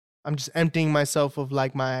I'm just emptying myself of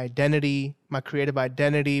like my identity, my creative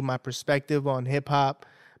identity, my perspective on hip hop,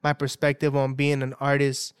 my perspective on being an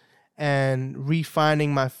artist, and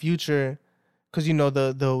refining my future. Because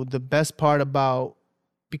the best part about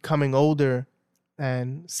becoming older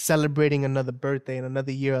and celebrating another birthday and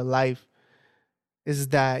another year of life is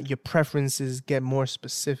that your preferences get more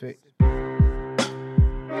specific.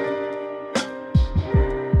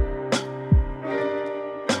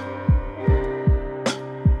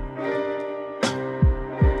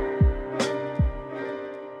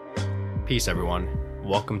 Peace, everyone.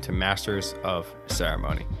 Welcome to Masters of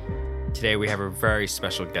Ceremony. Today we have a very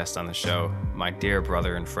special guest on the show, my dear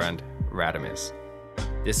brother and friend, Radamiz.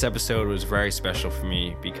 This episode was very special for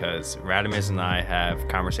me because Radamiz and I have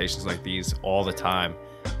conversations like these all the time,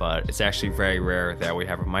 but it's actually very rare that we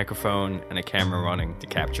have a microphone and a camera running to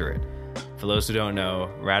capture it. For those who don't know,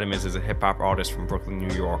 Radamiz is a hip-hop artist from Brooklyn,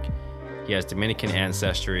 New York. He has Dominican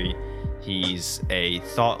ancestry. He's a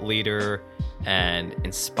thought leader and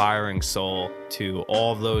inspiring soul to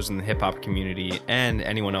all of those in the hip-hop community and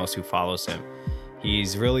anyone else who follows him.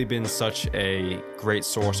 He's really been such a great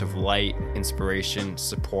source of light, inspiration,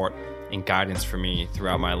 support, and guidance for me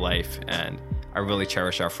throughout my life, and I really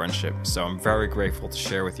cherish our friendship. So I'm very grateful to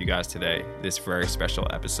share with you guys today this very special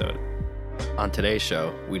episode. On today's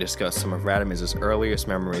show, we discuss some of Radamiz's earliest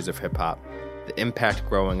memories of hip-hop, the impact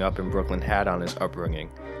growing up in Brooklyn had on his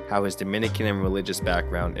upbringing, how his Dominican and religious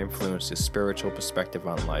background influenced his spiritual perspective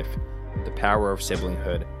on life, the power of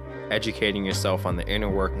siblinghood, educating yourself on the inner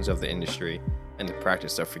workings of the industry, and the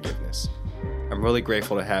practice of forgiveness. I'm really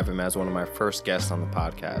grateful to have him as one of my first guests on the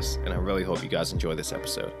podcast, and I really hope you guys enjoy this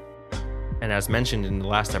episode. And as mentioned in the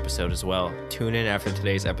last episode as well, tune in after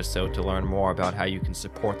today's episode to learn more about how you can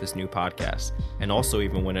support this new podcast, and also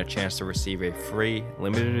even win a chance to receive a free,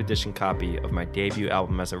 limited edition copy of my debut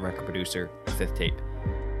album as a record producer, Fifth Tape.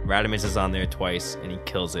 Radamiz is on there twice, and he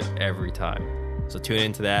kills it every time. So tune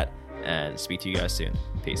into that, and speak to you guys soon.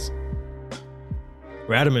 Peace.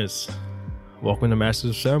 Radamiz, welcome to Masters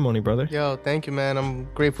of Ceremony, brother. Yo, thank you, man. I'm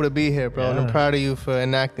grateful to be here, bro. Yeah. And I'm proud of you for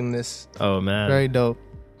enacting this. Oh, man. Very dope.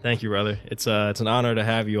 Thank you, brother. It's an honor to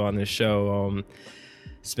have you on this show.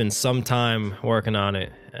 It's been some time working on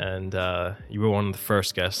it, and you were one of the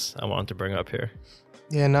first guests I wanted to bring up here.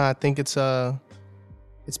 Yeah, no, I think it's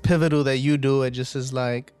pivotal that you do it just as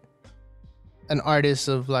like an artist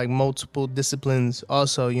of like multiple disciplines.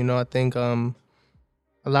 Also, I think a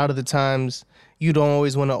lot of the times you don't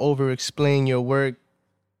always want to over explain your work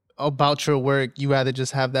about your work. You rather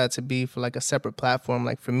just have that to be for like a separate platform.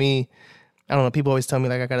 Like for me, I don't know, people always tell me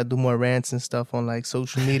like I gotta do more rants and stuff on like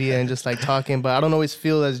social media and just like talking, but I don't always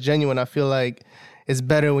feel as genuine. I feel like it's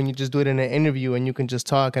better when you just do it in an interview and you can just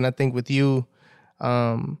talk. And I think with you,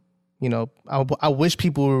 I wish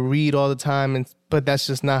people would read all the time, but that's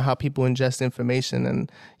just not how people ingest information.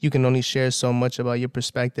 And you can only share so much about your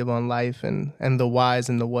perspective on life and the whys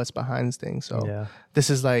and the what's behind things. So This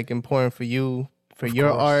is like important for you, for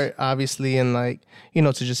your art, obviously, and like,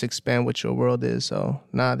 to just expand what your world is. So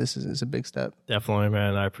this is a big step. Definitely,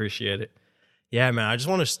 man. I appreciate it. Yeah, man. I just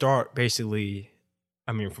want to start basically,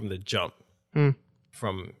 from the jump,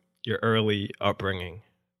 from your early upbringing.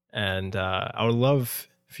 And I would love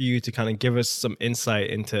for you to kind of give us some insight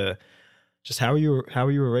into just how you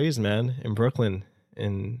were raised, man, in Brooklyn,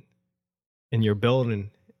 in your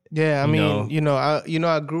building. Yeah,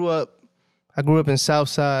 I grew up in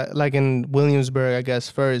Southside, like in Williamsburg, I guess,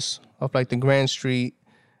 first, off like the Grand Street,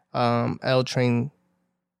 L train.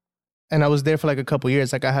 And I was there for like a couple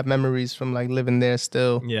years. Like I have memories from like living there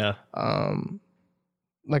still. Yeah.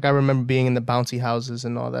 Like I remember being in the bouncy houses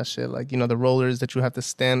and all that shit. Like, the rollers that you have to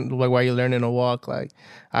stand like while you're learning to walk. Like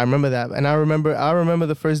I remember that. And I remember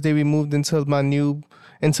the first day we moved into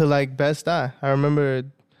like Best Eye. I remember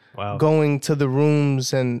going to the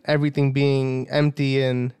rooms and everything being empty,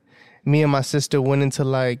 and me and my sister went into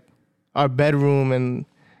like our bedroom and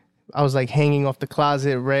I was like hanging off the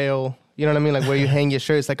closet rail. You know what I mean? Like where you hang your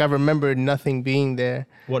shirts. Like I remember nothing being there.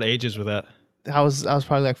 What ages were that? I was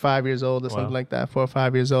probably like 5 years old or something like that, 4 or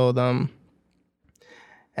 5 years old.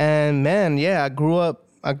 And man, yeah, I grew up.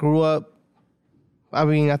 I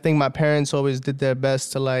think my parents always did their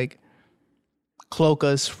best to like cloak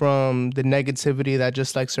us from the negativity that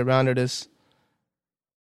just like surrounded us,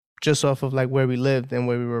 just off of like where we lived and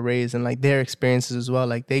where we were raised and like their experiences as well.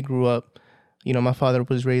 Like they grew up, my father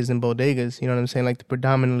was raised in bodegas, you know what I'm saying? Like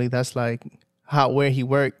predominantly that's like where he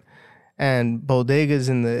worked. And bodegas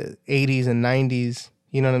in the 80s and 90s,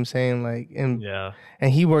 you know what I'm saying? Like, and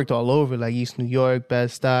he worked all over, like East New York,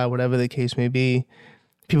 Bed-Stuy, whatever the case may be.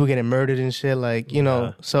 People getting murdered and shit, like,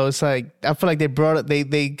 so it's like, I feel like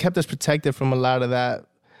they kept us protected from a lot of that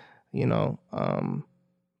you know.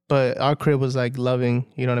 But our crib was like loving,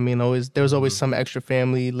 you know what I mean? There was always some extra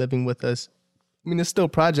family living with us. I mean, it's still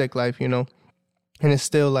project life, you know, and it's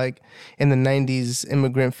still like in the 90s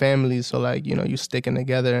immigrant families. So like, you know, you sticking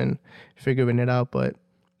together and figuring it out, but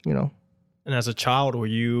you know. And as a child, were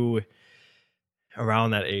you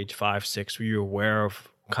around that age, 5, 6, were you aware of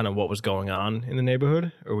kind of what was going on in the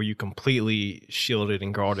neighborhood, or were you completely shielded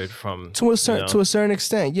and guarded from to a certain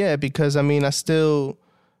extent? Yeah, because I mean, I still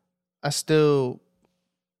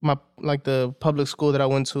my like the public school that I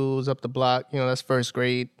went to was up the block, you know, that's first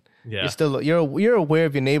grade. Yeah. You're aware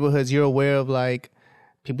of your neighborhoods, you're aware of like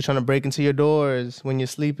people trying to break into your doors when you're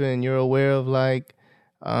sleeping, you're aware of like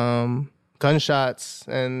gunshots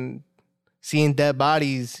and seeing dead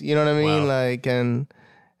bodies, you know what I mean? Wow. Like and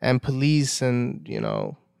police, and you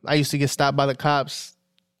know, I used to get stopped by the cops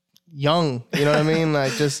young, you know what I mean?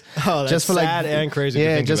 Like just just for sad like and crazy. Yeah,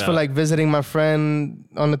 to think just about. for like visiting my friend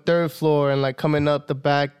on the 3rd floor and like coming up the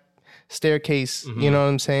back staircase, you know what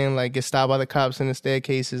I'm saying? Like get stopped by the cops in the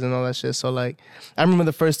staircases and all that shit. So like I remember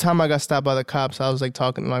the first time I got stopped by the cops, I was like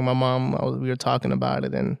talking like my mom, we were talking about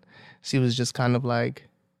it, and she was just kind of like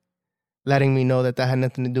letting me know that had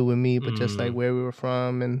nothing to do with me, but just like where we were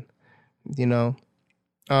from, and you know.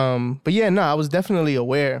 But yeah, no, I was definitely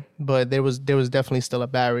aware, but there was definitely still a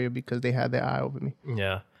barrier because they had their eye over me.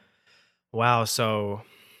 Yeah. Wow. So,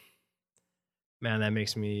 man, that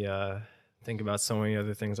makes me think about so many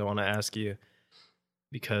other things I want to ask you,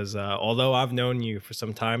 because although I've known you for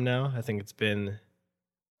some time now, I think it's been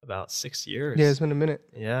about 6 years. Yeah, it's been a minute.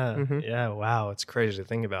 Yeah. Mm-hmm. Yeah. Wow. It's crazy to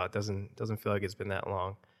think about. It doesn't feel like it's been that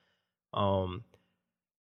long.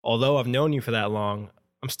 Although I've known you for that long,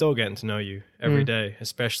 I'm still getting to know you every day,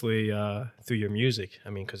 especially through your music. I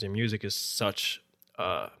mean, because your music is such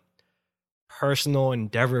a personal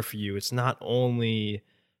endeavor for you. It's not only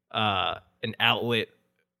an outlet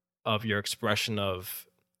of your expression of,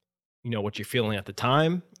 you know, what you're feeling at the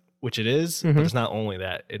time, which it is, but it's not only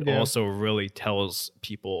that. It also really tells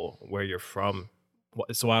people where you're from.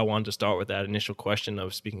 So I wanted to start with that initial question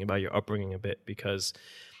of speaking about your upbringing a bit, because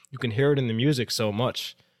you can hear it in the music so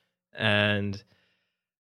much. And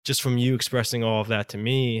just from you expressing all of that to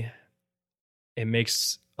me, it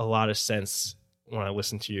makes a lot of sense when I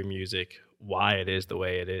listen to your music, why it is the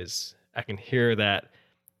way it is. I can hear that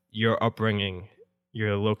your upbringing,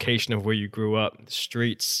 your location of where you grew up, the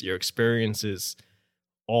streets, your experiences,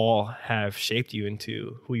 all have shaped you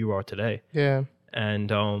into who you are today. Yeah.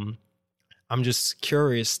 And I'm just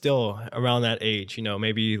curious still around that age, you know,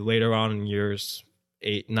 maybe later on in years,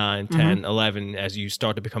 8, 9, 10, 11, as you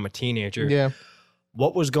start to become a teenager. Yeah.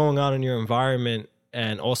 What was going on in your environment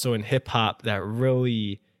and also in hip hop that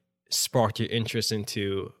really sparked your interest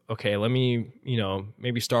into, okay, let me, you know,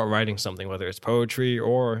 maybe start writing something, whether it's poetry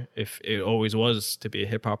or if it always was to be a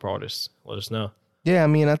hip hop artist? Let us know. Yeah, I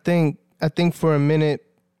mean, I think for a minute,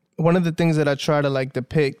 one of the things that I try to like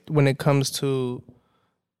depict when it comes to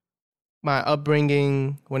my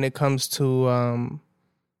upbringing, when it comes to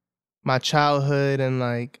my childhood, and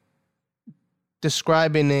like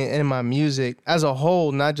describing it in my music as a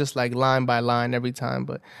whole, not just like line by line every time,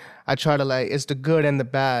 but I try to like, it's the good and the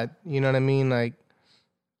bad, you know what I mean? Like,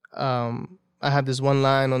 I have this one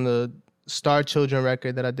line on the Star Children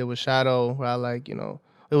record that I did with Shadow where I like, you know,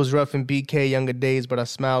 it was rough in BK younger days, but I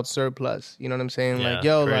smiled surplus, you know what I'm saying? Yeah, like,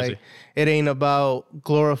 yo, crazy. like, it ain't about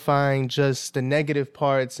glorifying just the negative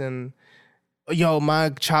parts and, yo, my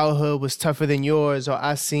childhood was tougher than yours, or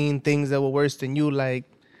I seen things that were worse than you. Like,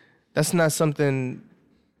 that's not something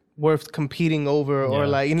worth competing over, or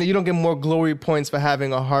like, you know, you don't get more glory points for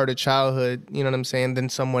having a harder childhood, you know what I'm saying, than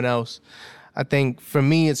someone else. I think for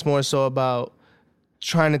me, it's more so about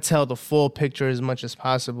trying to tell the full picture as much as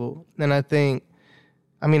possible. And I think,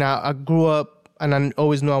 I mean, I grew up and I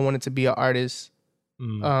always knew I wanted to be an artist,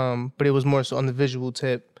 but it was more so on the visual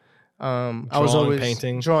tip. I was always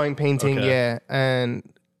drawing, painting, Okay. yeah. And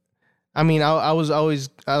I mean, I was always,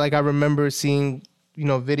 like, I remember seeing, you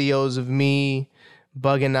know, videos of me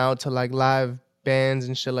bugging out to like live bands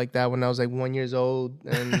and shit like that when I was like 1 year old.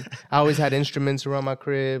 And I always had instruments around my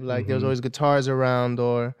crib. Like there was always guitars around,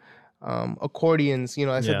 or accordions, you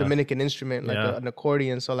know, that's a Dominican instrument, like an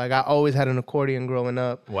accordion. So like I always had an accordion growing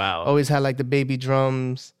up. Wow. Always had like the baby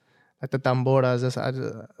drums, like the tamboras,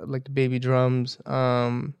 like the baby drums.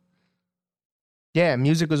 Yeah,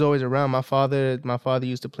 music was always around. My father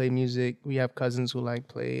used to play music. We have cousins who like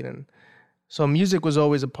played, and so music was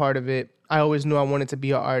always a part of it. I always knew I wanted to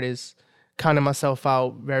be an artist, counted myself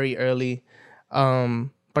out very early.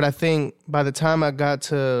 But I think by the time I got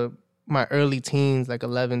to my early teens, like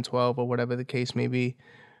 11, 12, or whatever the case may be,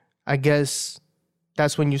 I guess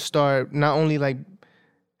that's when you start not only like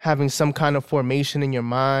having some kind of formation in your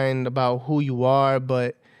mind about who you are,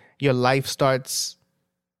 but your life starts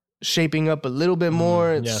shaping up a little bit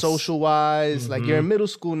more yes. social wise. Like you're in middle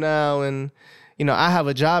school now, and you know, I have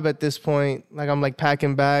a job at this point. Like I'm like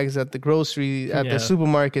packing bags at the grocery at the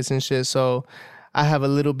supermarkets and shit. So I have a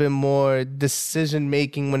little bit more decision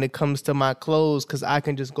making when it comes to my clothes, because I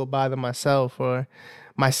can just go buy them myself, or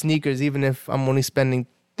my sneakers, even if I'm only spending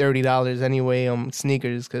 $30 anyway on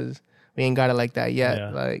sneakers, because we ain't got it like that yet. Yeah.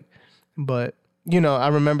 Like, but you know, I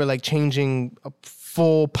remember like changing a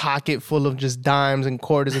full pocket full of just dimes and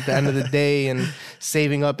quarters at the end of the day, and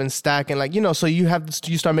saving up and stacking, like, you know, so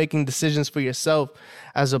you start making decisions for yourself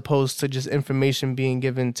as opposed to just information being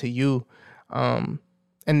given to you.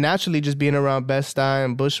 And naturally, just being around Bed-Stuy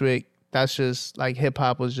and Bushwick, that's just like hip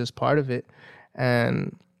hop was just part of it.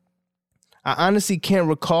 And I honestly can't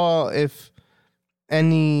recall if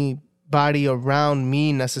anybody around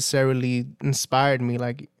me necessarily inspired me.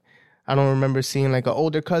 Like, I don't remember seeing like an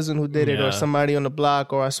older cousin who did it, or somebody on the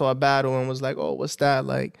block, or I saw a battle and was like, oh, what's that?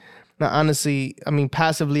 Like, now, honestly, I mean,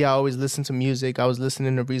 passively, I always listened to music. I was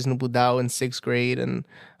listening to Reasonable Doubt in 6th grade and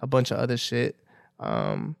a bunch of other shit.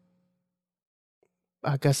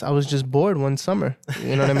 I guess I was just bored one summer.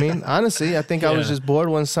 You know what I mean? Honestly, I think I was just bored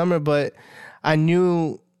one summer, but I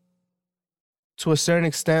knew to a certain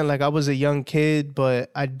extent, like I was a young kid, but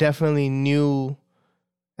I definitely knew,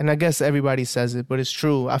 and I guess everybody says it, but it's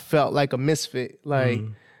true. I felt like a misfit. Like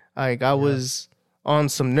I was on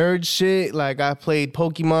some nerd shit. Like I played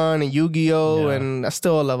Pokemon and Yu-Gi-Oh! And I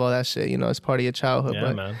still love all that shit. You know, it's part of your childhood.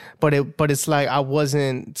 Yeah, but it's like I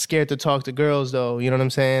wasn't scared to talk to girls though. You know what I'm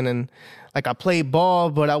saying? And like I played ball,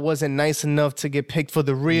 but I wasn't nice enough to get picked for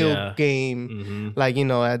the real game. Like, you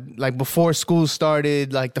know, like before school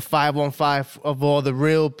started, like the 5-on-5 of all the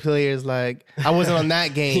real players, like I wasn't on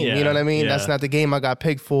that game. You know what I mean? That's not the game I got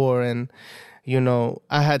picked for. And, you know,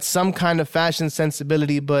 I had some kind of fashion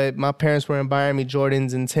sensibility, but my parents weren't buying me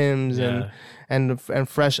Jordans and Timbs and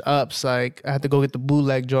fresh ups. Like I had to go get the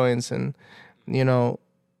bootleg joints, and, you know,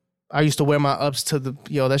 I used to wear my ups to the,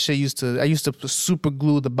 I used to super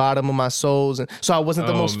glue the bottom of my soles. And so I wasn't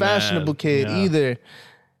the most fashionable kid either.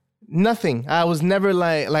 Nothing. I was never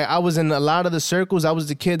like I was in a lot of the circles. I was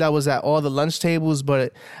the kid that was at all the lunch tables,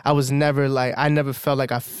 but I was never like, I never felt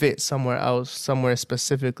like I fit somewhere else, somewhere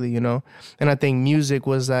specifically, you know? And I think music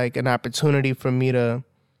was like an opportunity for me to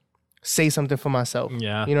say something for myself.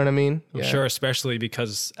 Yeah. You know what I mean? I'm sure, especially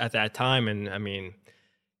because at that time, and I mean,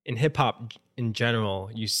 in hip hop in general,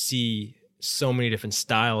 you see so many different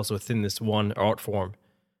styles within this one art form.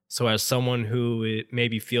 So as someone who it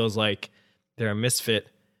maybe feels like they're a misfit,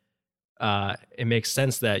 it makes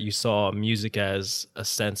sense that you saw music as a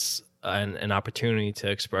sense and an opportunity to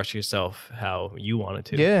express yourself how you wanted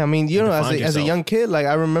to. Yeah, I mean, you know, as a young kid, like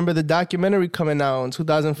I remember the documentary coming out in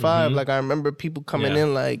 2005. Like I remember people coming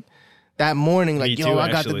in like that morning, like, yo,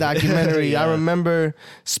 I got the documentary. I remember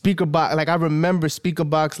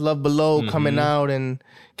Speakerbox Love Below coming out, and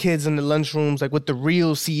kids in the lunchrooms, like with the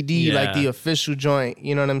real CD, like the official joint.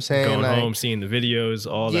 You know what I'm saying? Going like, home, seeing the videos,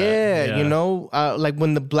 all that. Yeah, you know, like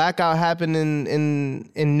when the blackout happened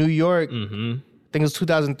in New York, I think it was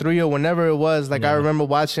 2003 or whenever it was. Like I remember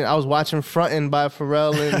I was watching Frontin' by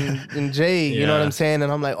Pharrell and Jay. You know what I'm saying?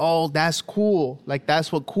 And I'm like, oh, that's cool. Like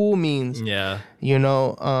that's what cool means. Yeah. You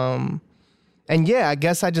know, and yeah, I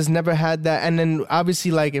guess I just never had that. And then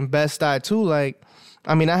obviously like in Bed-Stuy too, like,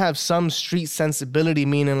 I mean, I have some street sensibility,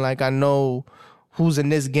 meaning like I know who's in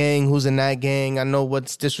this gang, who's in that gang. I know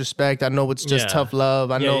what's disrespect. I know what's just tough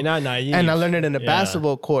love. I know, you're not naive. And I learned it in the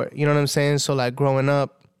basketball court. You know what I'm saying? So like growing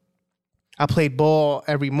up, I played ball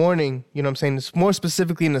every morning, you know what I'm saying? It's more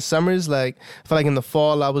specifically in the summers. Like, I feel like in the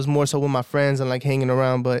fall, I was more so with my friends and like hanging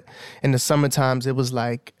around. But in the summer times, it was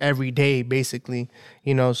like every day, basically,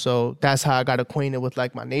 you know? So that's how I got acquainted with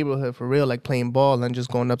like my neighborhood for real, like playing ball and just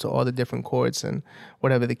going up to all the different courts and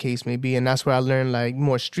whatever the case may be. And that's where I learned like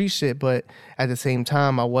more street shit. But at the same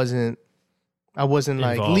time, I wasn't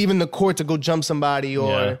like leaving the court to go jump somebody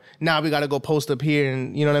or now we got to go post up here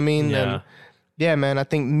and you know what I mean? Yeah. And, yeah, man, I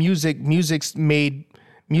think music's made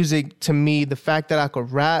music to me. The fact that I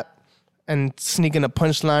could rap and sneak in a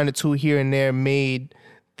punchline or two here and there made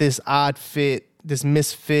this odd fit, this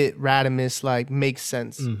misfit Radimus like make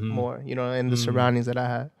sense more, you know, in the surroundings that I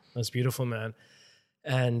had. That's beautiful, man.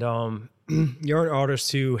 And you're an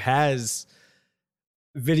artist who has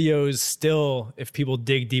videos still, if people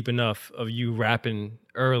dig deep enough, of you rapping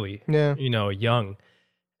early, you know, young.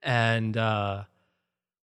 And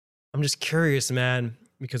I'm just curious, man,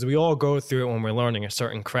 because we all go through it when we're learning a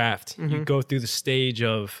certain craft. You go through the stage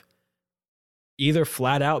of either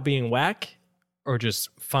flat out being whack or just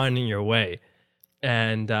finding your way.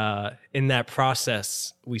 And in that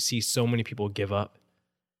process, we see so many people give up.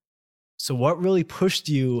 So what really pushed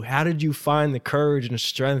you? How did you find the courage and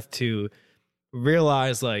strength to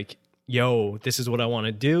realize like, yo, this is what I want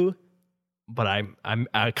to do, but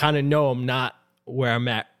I kind of know I'm not where I'm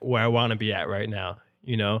at, where I want to be at right now,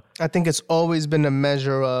 you know? I think it's always been a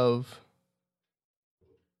measure of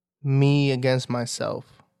me against myself.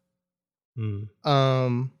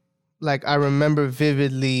 Like I remember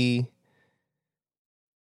vividly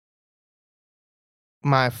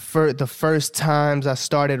the first times I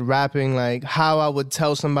started rapping, like how I would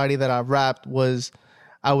tell somebody that I rapped was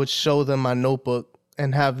I would show them my notebook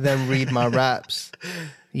and have them read my raps.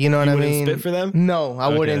 You know what I mean? Spit for them? No, I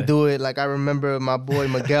wouldn't do it. Like I remember my boy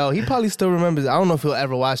Miguel. He probably still remembers. I don't know if he'll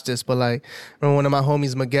ever watch this, but like I remember one of my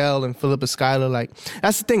homies, Miguel and Philippa Schuyler. Like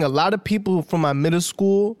that's the thing. A lot of people from my middle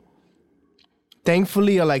school,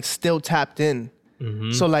 thankfully, are like still tapped in.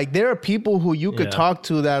 Mm-hmm. So like there are people who you could talk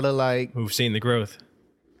to that are like who've seen the growth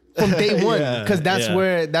from day one, because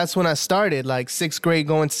that's when I started, like 6th grade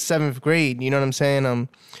going to 7th grade. You know what I'm saying?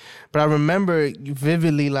 But I remember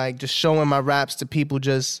vividly, like just showing my raps to people.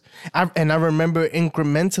 I remember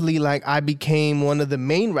incrementally, like I became one of the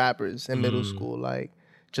main rappers in middle school, like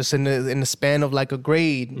just in the span of like a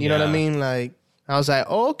grade. You know what I mean? Like I was like,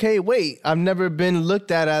 oh, okay, wait, I've never been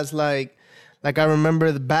looked at as like I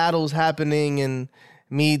remember the battles happening and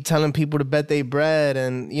me telling people to bet they bread,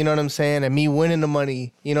 and you know what I'm saying, and me winning the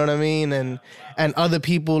money, you know what I mean, and other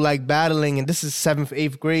people like battling, and this is 7th,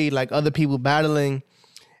 8th grade, like other people battling,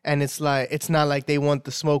 and it's like it's not like they want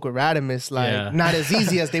the smoke with Radimus, like not as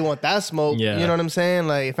easy as they want that smoke, you know what I'm saying?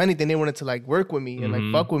 Like if anything, they wanted to like work with me and like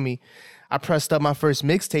fuck with me. I pressed up my first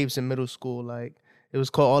mixtapes in middle school, like it was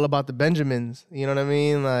called All About the Benjamins, you know what I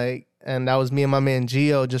mean, like. And that was me and my man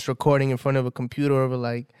Gio just recording in front of a computer over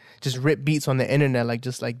like just rip beats on the internet, like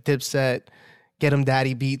just like Dipset, Get 'em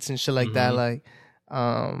Daddy beats and shit like that. Like,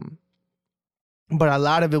 but a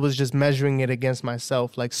lot of it was just measuring it against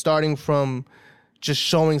myself, like starting from just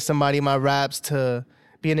showing somebody my raps to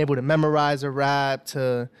being able to memorize a rap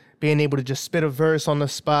to being able to just spit a verse on the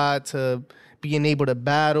spot to being able to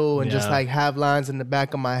battle and just like have lines in the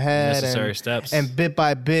back of my head. Necessary steps. And bit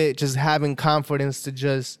by bit, just having confidence to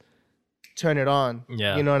just turn it on.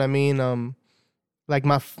 Yeah. You know what I mean? Like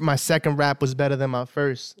my second rap was better than my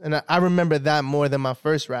first. And I remember that more than my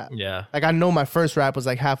first rap. Yeah. Like I know my first rap was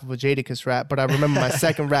like half of a Jadakiss rap, but I remember my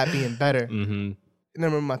second rap being better. And I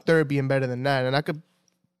remember my third being better than that. And I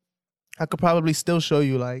could probably still show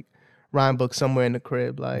you like rhyme book somewhere in the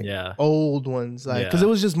crib, like old ones, like because it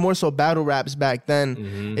was just more so battle raps back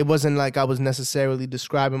then. It wasn't like I was necessarily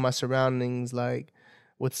describing my surroundings like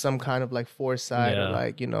with some kind of like foresight or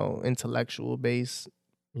like, you know, intellectual base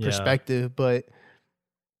perspective. But,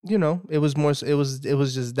 you know, it was more, it was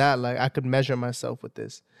just that like I could measure myself with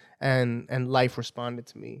this and life responded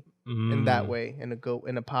to me in that way, in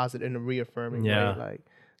a positive, in a reaffirming way. Like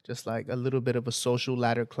just like a little bit of a social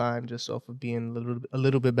ladder climb just off of being a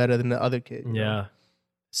little bit better than the other kid. You know?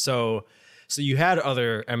 So you had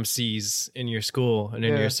other MCs in your school and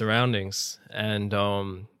in your surroundings, and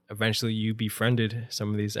eventually you befriended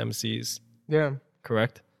some of these MCs. Yeah.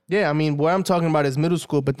 Correct? Yeah, I mean, what I'm talking about is middle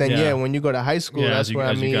school, but then, when you go to high school, that's where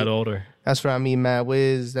I meet. You got older. That's where I meet Matt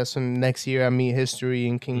Wiz. That's when next year I meet History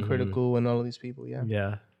and King Critical and all of these people,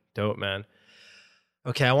 Yeah, dope, man.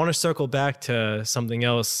 Okay, I want to circle back to something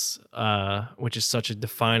else, which is such a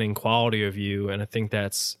defining quality of you, and I think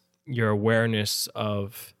that's your awareness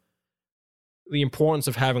of the importance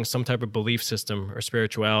of having some type of belief system or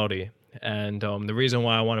spirituality. And the reason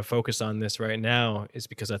why I want to focus on this right now is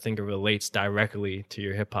because I think it relates directly to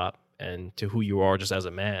your hip hop and to who you are just as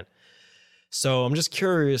a man. So I'm just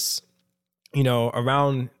curious, you know,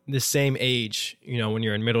 around the same age, you know, when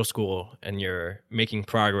you're in middle school and you're making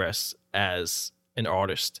progress as an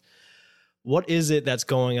artist, what is it that's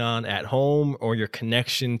going on at home or your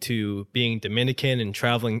connection to being Dominican and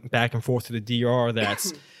traveling back and forth to the DR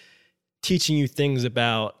that's teaching you things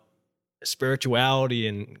about spirituality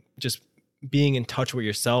and just being in touch with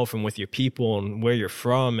yourself and with your people and where you're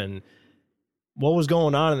from, and what was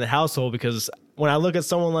going on in the household? Because when I look at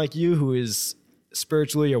someone like you who is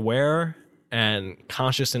spiritually aware and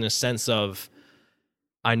conscious in a sense of,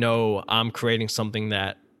 I know I'm creating something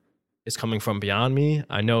that is coming from beyond me.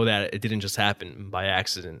 I know that it didn't just happen by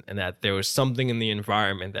accident and that there was something in the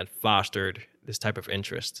environment that fostered this type of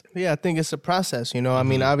interest. Yeah, I think it's a process, you know. I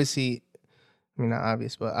mean, obviously, not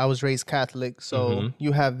obvious, but I was raised Catholic, so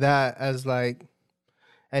you have that as like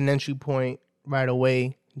an entry point right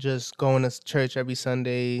away. Just going to church every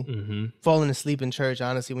Sunday, falling asleep in church.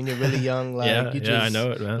 Honestly, when you're really young, like you just I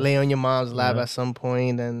know it, man. lay on your mom's lap at some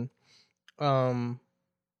point, and I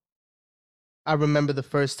remember the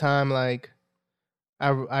first time like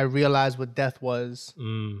I realized what death was.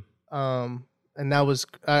 And that was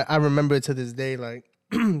I remember it to this day, like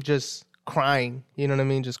just crying. You know what I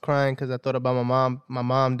mean? Just crying because I thought about my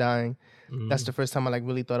mom dying. That's the first time I like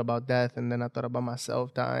really thought about death, and then I thought about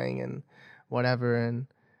myself dying and whatever. And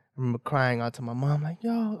I remember crying out to my mom, like,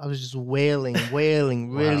 yo, I was just wailing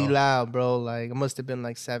really loud, bro. Like, I must have been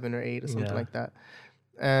like 7 or 8 or something like that.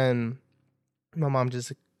 And my mom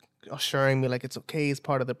just assuring me, like, it's okay, it's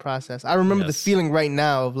part of the process. I remember the feeling right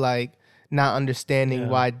now of, like, not understanding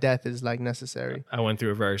why death is, like, necessary. I went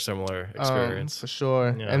through a very similar experience. For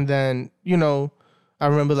sure. Yeah. And then, you know, I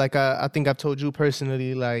remember, like, I think I've told you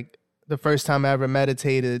personally, like, the first time I ever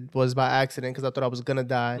meditated was by accident because I thought I was going to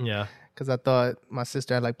die. Yeah. Because I thought my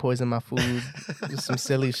sister had like poisoned my food, just some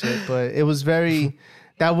silly shit. But it was it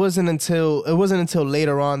wasn't until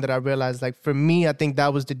later on that I realized, like, for me, I think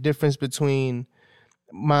that was the difference between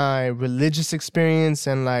my religious experience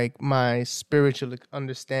and like my spiritual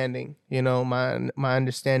understanding, you know, my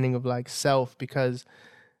understanding of like self. Because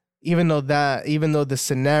even though the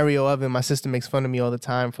scenario of it, my sister makes fun of me all the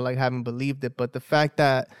time for like having believed it, but the fact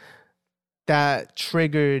that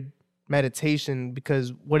triggered meditation,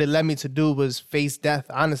 because what it led me to do was face death,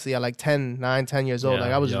 honestly, at like 10 years old.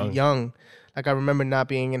 Like I was young. Like I remember not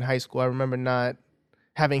being in high school. I remember not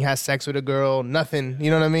having had sex with a girl, nothing,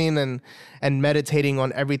 you know what I mean? And meditating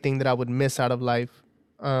on everything that I would miss out of life.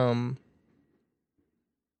 And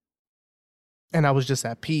I was just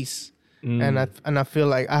at peace. And I feel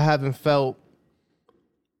like I haven't felt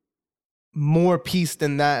more peace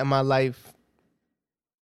than that in my life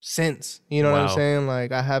since, you know what I'm saying?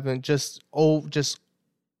 Like I haven't just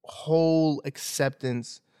whole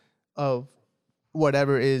acceptance of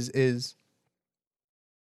whatever is,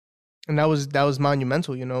 and that was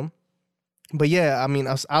monumental, you know. But yeah, I mean,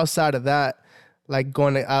 outside of that, like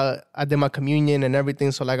I did my communion and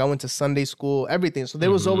everything. So like I went to Sunday school, everything. So there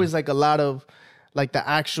was always like a lot of like the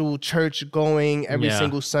actual church going every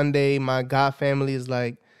single Sunday. My God family is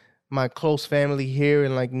like my close family here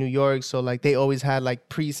in like New York. So like they always had like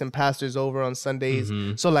priests and pastors over on Sundays.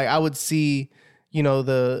 So like I would see, you know,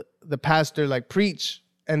 the pastor like preach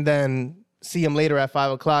and then see him later at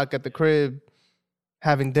 5:00 at the crib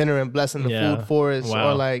having dinner and blessing the food for us.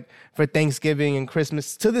 Or like for Thanksgiving and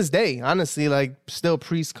Christmas to this day, honestly, like still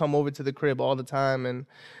priests come over to the crib all the time. And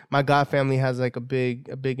my God family has like a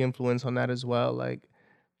big influence on that as well. Like,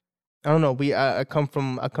 I don't know. I come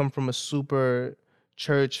from a super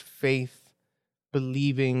church faith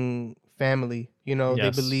believing family, you know. They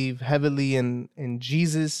believe heavily in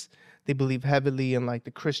Jesus. They believe heavily in like the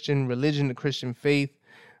Christian religion, the Christian faith,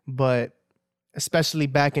 but especially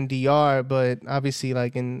back in DR, but obviously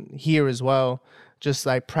like in here as well, just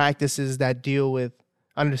like practices that deal with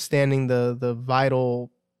understanding the vital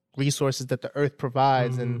resources that the earth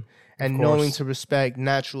provides and knowing to respect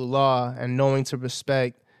natural law and knowing to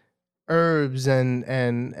respect herbs and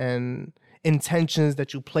intentions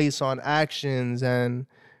that you place on actions, and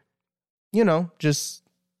you know, just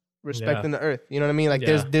respecting the earth. You know what I mean? Like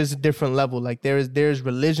there's a different level. Like there's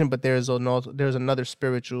religion, but there's another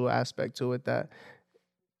spiritual aspect to it that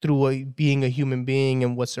through being a human being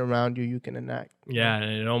and what's around you can enact. Yeah,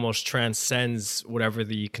 and it almost transcends whatever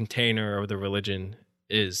the container of the religion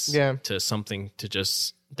is to something to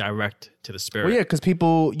just direct to the spirit. Well, yeah, because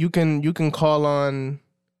people you can use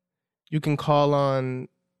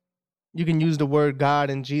the word God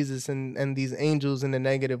and Jesus and these angels in a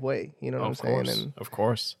negative way. You know what I'm saying? And, of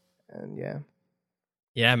course. And yeah.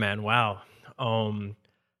 Yeah, man. Wow. You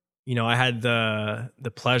know, I had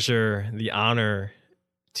the pleasure, the honor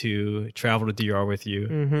to travel to DR with you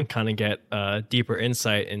and kind of get deeper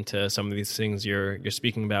insight into some of these things you're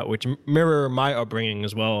speaking about, which mirror my upbringing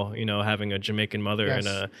as well. You know, having a Jamaican mother and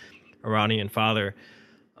a Iranian father.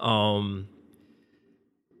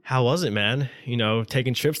 How was it, man? You know,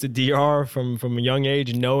 taking trips to DR from a young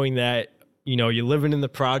age, knowing that, you know, you're living in the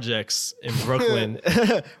projects in Brooklyn,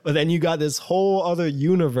 but then you got this whole other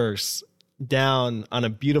universe down on a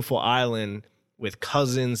beautiful island with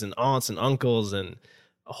cousins and aunts and uncles and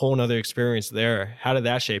a whole nother experience there. How did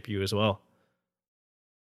that shape you as well?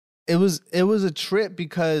 It was a trip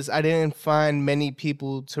because I didn't find many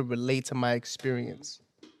people to relate to my experience.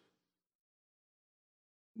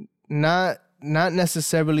 Not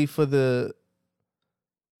necessarily for the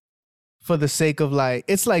sake of like,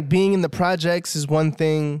 it's like being in the projects is one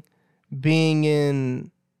thing, being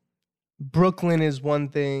in Brooklyn is one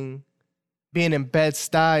thing, being in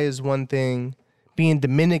Bed-Stuy is one thing, being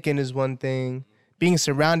Dominican is one thing, being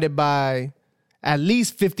surrounded by at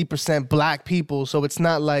least 50% black people. So it's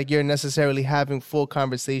not like you're necessarily having full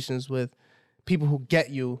conversations with people who get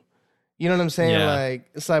you. You know what I'm saying? Yeah.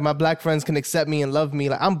 Like, it's like my black friends can accept me and love me.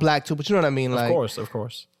 Like, I'm black too, but you know what I mean? Like, Of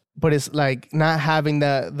course. but it's like not having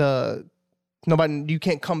nobody, you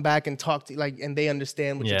can't come back and talk to, like, and they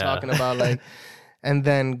understand what you're talking about. Like, and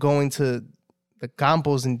then going to the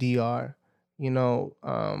Campos in DR, you know,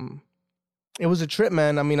 it was a trip,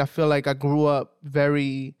 man. I mean, I feel like I grew up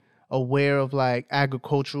very aware of like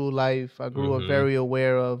agricultural life. I grew up very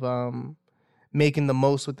aware of making the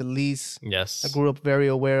most with the least. Yes. I grew up very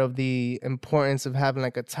aware of the importance of having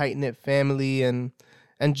like a tight-knit family and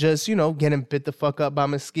just, you know, getting bit the fuck up by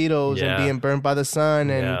mosquitoes and being burnt by the sun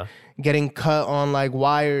and getting cut on like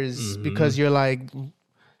wires because you're like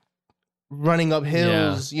running up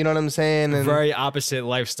hills, you know what I'm saying? And very opposite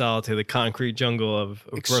lifestyle to the concrete jungle of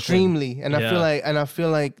extremely. Brooklyn. And I feel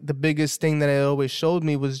like the biggest thing that it always showed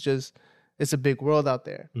me was just it's a big world out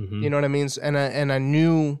there. You know what I mean? And I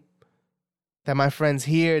knew that my friends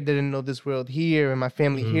here didn't know this world here, and my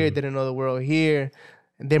family here didn't know the world here.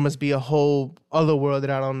 And there must be a whole other world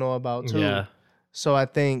that I don't know about too. Yeah. So I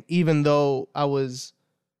think even though I was,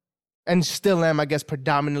 and still am, I guess,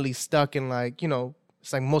 predominantly stuck in like, you know,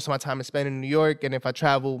 it's like most of my time is spent in New York, and if I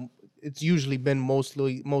travel, it's usually been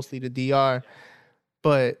mostly to DR.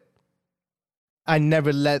 But I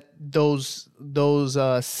never let those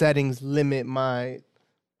settings limit my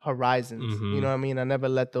horizons. You know what I mean? I never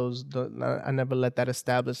let that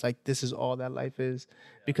establish like this is all that life is,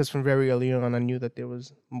 because from very early on I knew that there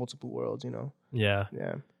was multiple worlds, you know. Yeah,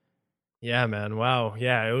 man. Wow.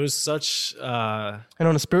 Yeah, it was such and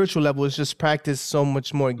on a spiritual level it's just practice so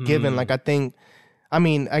much more given. Like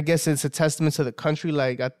I guess it's a testament to the country.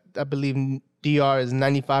 Like I believe DR is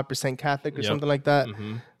 95% Catholic or something like that.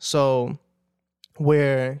 So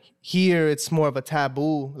where here it's more of a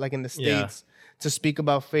taboo, like in the States, to speak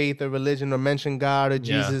about faith or religion or mention God or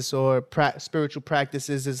Jesus or spiritual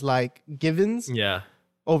practices is like givens. Yeah.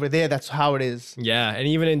 Over there, that's how it is. Yeah, and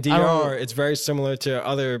even in DR, it's very similar to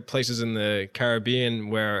other places in the Caribbean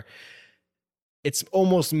where it's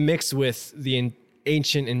almost mixed with the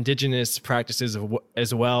ancient indigenous practices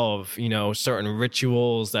as well of, you know, certain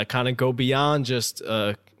rituals that kind of go beyond just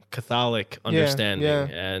Catholic understanding.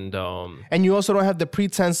 And you also don't have the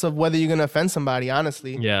pretense of whether you're gonna offend somebody,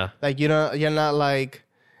 honestly. Like you're not like,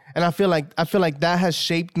 and I feel like that has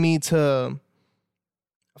shaped me to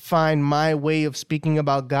find my way of speaking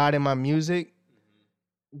about God in my music,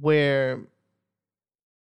 where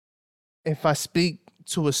if I speak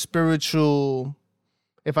with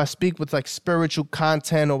like spiritual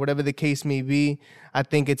content or whatever the case may be, I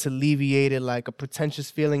think it's alleviated like a pretentious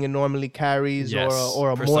feeling it normally carries,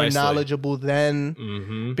 or a more knowledgeable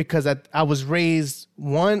than, because I was raised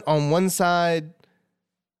on one side,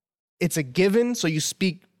 it's a given, so you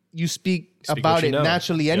speak about it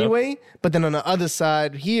naturally anyway, but then on the other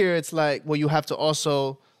side here, it's like, well, you have to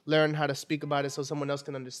also learn how to speak about it so someone else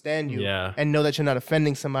can understand you and know that you're not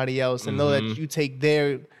offending somebody else and know that you take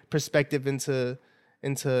their perspective into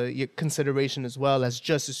your consideration as well as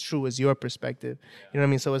just as true as your perspective. You know what I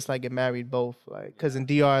mean? So it's like it married both. Like, because in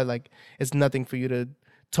DR, like, it's nothing for you to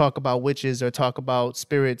talk about witches or talk about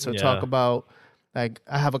spirits or talk about, like,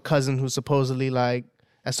 I have a cousin who supposedly, like,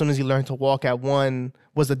 as soon as he learned to walk at 1,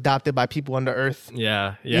 was adopted by people under earth. You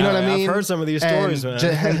know what I mean? I've heard some of these stories, man.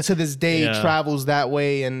 And to this day, travels that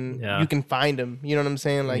way, and you can find him. You know what I'm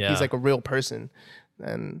saying? Like, he's like a real person.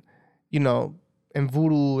 And, you know, and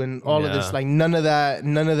voodoo and all of this, like, none of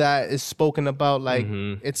that is spoken about. Like,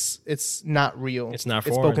 it's not real. It's not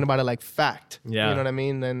It's foreign. spoken about it like fact. You know what I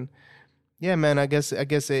mean? And yeah, man, I guess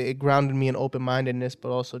it grounded me in open-mindedness, but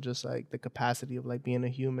also just like the capacity of like being a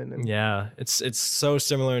human. And it's so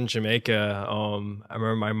similar in Jamaica. I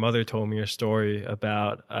remember my mother told me a story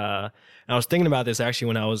about, and I was thinking about this actually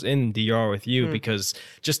when I was in DR with you, because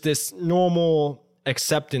just this normal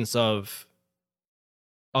acceptance of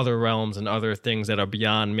other realms and other things that are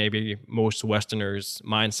beyond maybe most Westerners'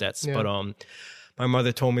 mindsets. But my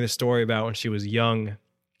mother told me the story about when she was young.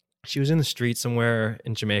 She was in the street somewhere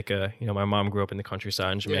in Jamaica. You know, my mom grew up in the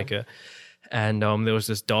countryside in Jamaica. And there was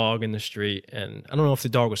this dog in the street. And I don't know if the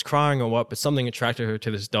dog was crying or what, but something attracted her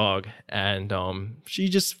to this dog. And she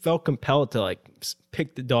just felt compelled to, like,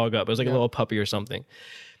 pick the dog up. It was like a little puppy or something.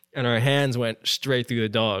 And her hands went straight through the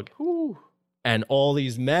dog. Ooh. And all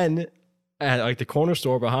these men at like the corner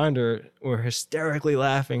store behind her were hysterically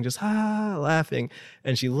laughing, just laughing.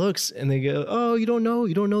 And she looks and they go, "Oh, you don't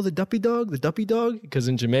know the duppy dog? Because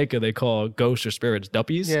in Jamaica they call ghosts or spirits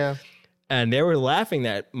duppies. Yeah. And they were laughing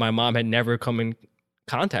that my mom had never come in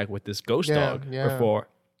contact with this ghost dog before,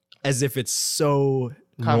 as if it's so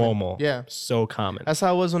normal. Yeah. So common. That's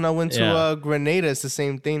how it was when I went to Grenada. It's the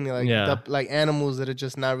same thing. Like like animals that are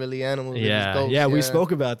just not really animals. Yeah. Goats. Yeah, we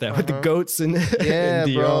spoke about that with the goats and yeah, in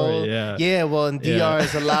DR. bro. Yeah. Well, in DR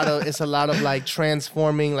is a lot of like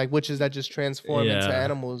transforming, like witches that just transform into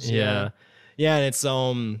animals. Yeah. And it's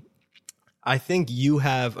I think you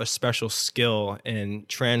have a special skill in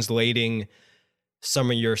translating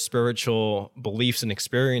some of your spiritual beliefs and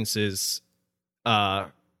experiences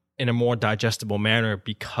in a more digestible manner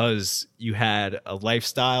because you had a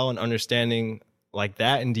lifestyle and understanding like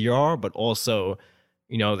that in DR, but also,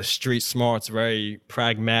 you know, the street smarts, very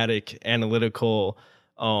pragmatic, analytical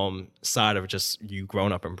side of just you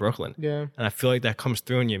growing up in Brooklyn. Yeah. And I feel like that comes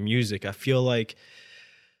through in your music. I feel like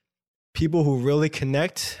people who really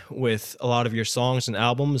connect with a lot of your songs and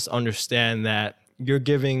albums understand that you're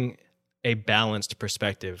giving a balanced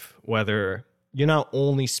perspective, whether you're not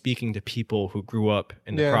only speaking to people who grew up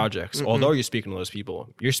in the projects, although you're speaking to those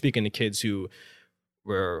people, you're speaking to kids who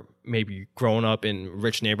were maybe growing up in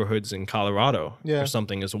rich neighborhoods in Colorado or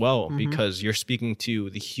something as well, because you're speaking to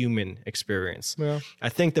the human experience. Yeah. I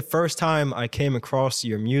think the first time I came across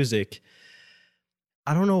your music,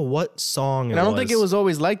 I don't know what song it was. And I don't think it was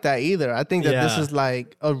always like that either. I think that this is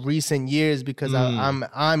like a recent years because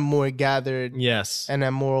I'm more gathered. Yes. And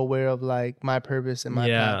I'm more aware of like my purpose and my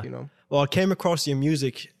path, you know. Well, I came across your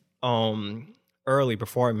music early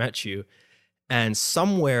before I met you. And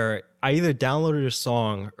somewhere I either downloaded a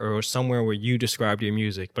song or somewhere where you described your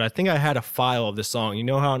music, but I think I had a file of the song. You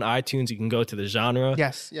know how on iTunes you can go to the genre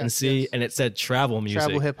and see, and it said travel music.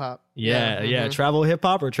 Travel hip hop. Yeah. Travel hip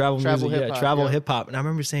hop or travel music? Hip-hop, travel hip hop. And I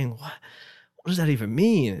remember saying, what does that even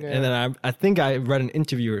mean? Yeah. And then I think I read an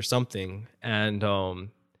interview or something, and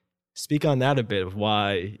speak on that a bit of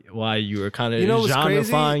why you were kind of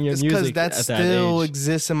genrifying your music because that at still age.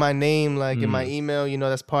 exists in my name, like in my email. You know,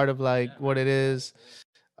 that's part of like what it is.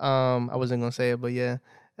 I wasn't gonna say it, but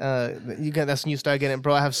that's when you start getting,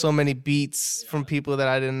 bro. I have so many beats from people that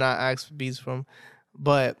I did not ask for beats from,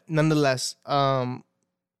 but nonetheless,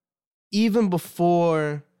 even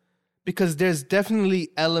before, because there's definitely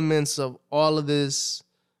elements of all of this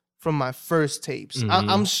from my first tapes.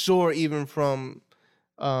 I'm sure even from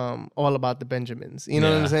All About the Benjamins, you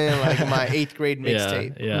know what I'm saying? Like my 8th grade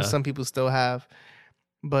mixtape, which some people still have.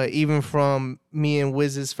 But even from me and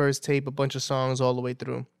Wiz's first tape, a bunch of songs all the way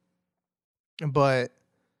through. But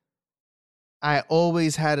I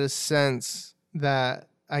always had a sense that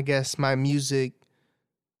I guess my music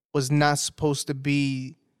was not supposed to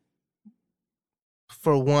be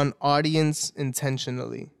for one audience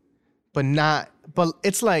intentionally. But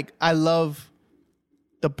it's like I love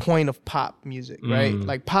the point of pop music, right?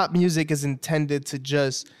 Like pop music is intended to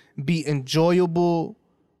just be enjoyable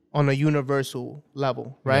on a universal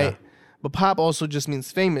level, right? Yeah. But pop also just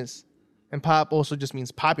means famous, and pop also just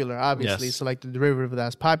means popular, obviously. Yes. So like the derivative of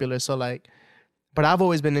that's popular. So like, but I've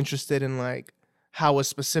always been interested in like how a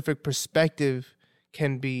specific perspective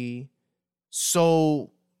can be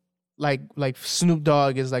so like Snoop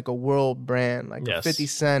Dogg is like a world brand, like 50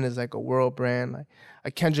 Cent is like a world brand, like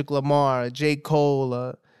a Kendrick Lamar, a J.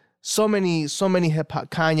 Cole, so many hip hop,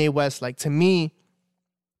 Kanye West. Like to me,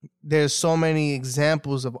 there's so many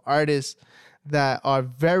examples of artists that are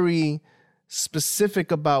very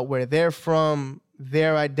specific about where they're from,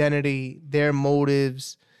 their identity, their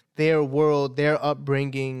motives, their world, their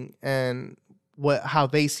upbringing, and how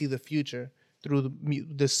they see the future through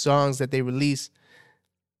the songs that they release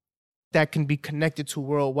that can be connected to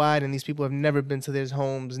worldwide. And these people have never been to their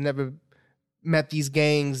homes, never met these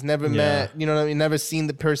gangs, never met, you know what I mean? Never seen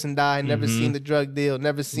the person die, never seen the drug deal,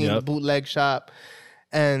 never seen the bootleg shop.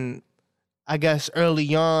 And I guess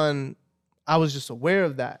early on, I was just aware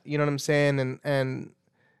of that. You know what I'm saying? And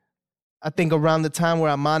I think around the time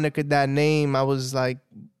where I monikered that name, I was like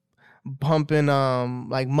bumping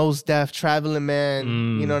like Mos Def, Traveling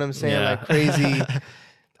Man. You know what I'm saying? Like crazy.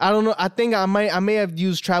 I don't know. I think I may have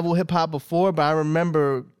used travel hip hop before, but I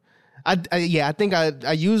remember. I think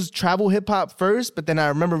I used travel hip hop first, but then I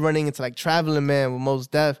remember running into like Traveling Man with Mos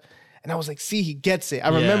Def, and I was like, see, he gets it. I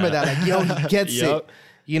remember that, like, yo, he gets it.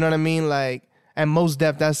 You know what I mean? Like, and Mos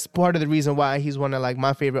Def, that's part of the reason why he's one of like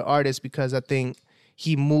my favorite artists, because I think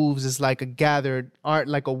he moves as like a gathered art,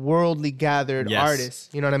 like a worldly gathered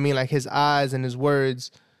artist. You know what I mean? Like his eyes and his words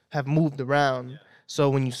have moved around. So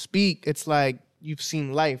when you speak, it's like you've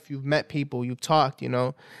seen life, you've met people, you've talked, you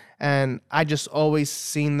know? And I just always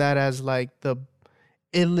seen that as like the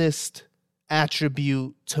illest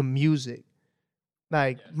attribute to music.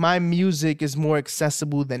 Like my music is more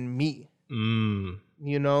accessible than me,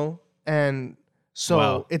 you know? And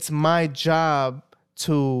so it's my job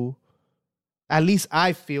to at least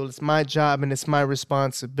I feel it's my job and it's my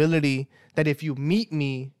responsibility that if you meet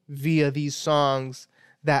me via these songs,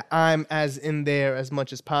 that I'm as in there as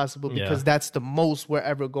much as possible, because that's the most we're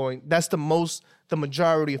ever going. That's the most the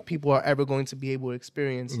majority of people are ever going to be able to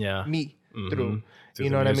experience me through. You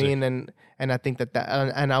know what I mean? And I think that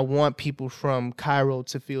and I want people from Cairo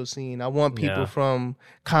to feel seen. I want people from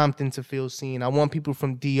Compton to feel seen. I want people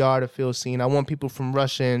from DR to feel seen. I want people from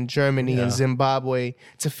Russia and Germany and Zimbabwe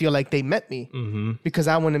to feel like they met me because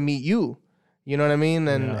I want to meet you. You know what I mean?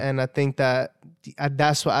 And I think that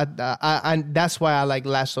that's why that's why I like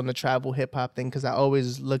latched on the travel hip hop thing, because I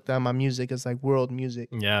always looked at my music as like world music,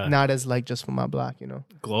 not as like just for my block. You know,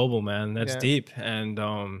 global, man. That's deep, and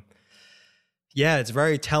it's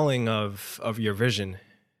very telling of your vision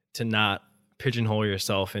to not pigeonhole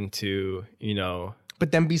yourself into, you know,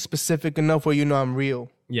 but then be specific enough where you know I'm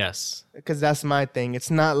real. Yes, because that's my thing.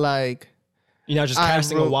 It's not like. You're not just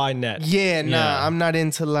casting a wide net. I'm not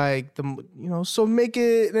into like so make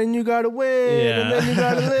it, then you gotta win, and then you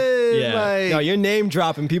gotta live. Like, no, you're name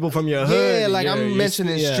dropping people from your hood. Yeah, like I'm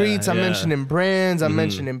mentioning streets, I'm mentioning brands, I'm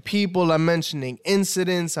mentioning people, I'm mentioning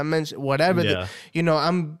incidents, I'm mentioning whatever.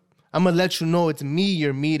 I'm gonna let you know it's me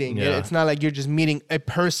you're meeting. It's not like you're just meeting a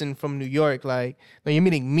person from New York. Like, no, you're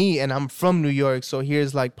meeting me, and I'm from New York, so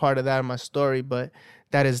here's like part of that in my story, but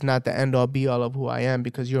that is not the end all be all of who I am,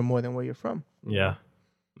 because you're more than where you're from. Yeah.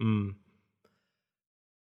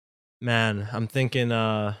 Man, I'm thinking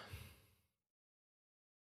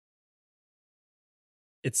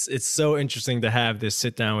it's so interesting to have this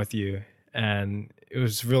sit down with you, and it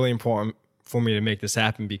was really important for me to make this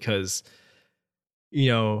happen because,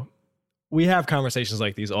 you know, we have conversations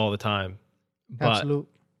like these all the time. Absolutely.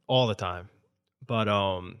 All the time. But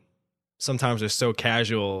sometimes they're so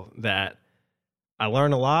casual that I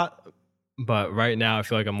learn a lot, but right now I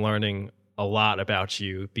feel like I'm learning a lot about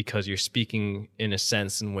you because you're speaking in a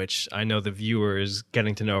sense in which I know the viewer is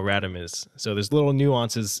getting to know Radamez. So there's little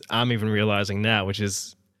nuances I'm even realizing now, which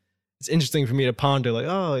is, it's interesting for me to ponder, like,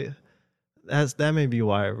 oh, that may be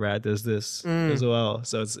why Rad does this as well.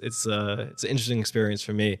 So it's an interesting experience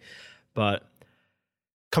for me. But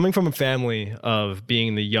coming from a family of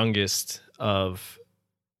being the youngest of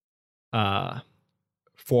 4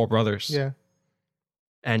 brothers,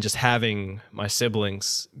 and just having my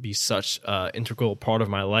siblings be such an integral part of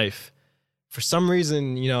my life, for some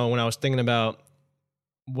reason, you know, when I was thinking about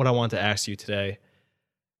what I wanted to ask you today,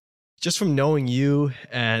 just from knowing you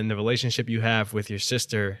and the relationship you have with your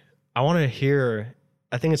sister, I want to hear,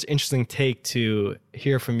 I think it's an interesting take to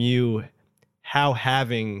hear from you how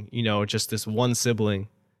having, you know, just this one sibling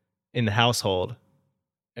in the household,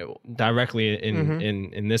 directly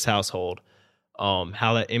in this household,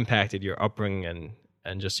 how that impacted your upbringing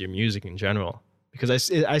and just your music in general. Because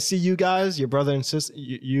I see you guys, your brother and sister,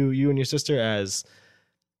 you and your sister as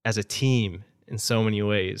a team in so many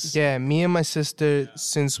ways. Yeah, me and my sister,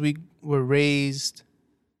 since we were raised,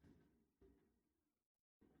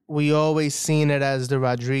 we always seen it as the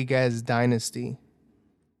Rodriguez dynasty.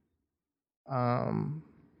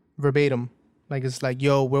 Verbatim. Like, it's like,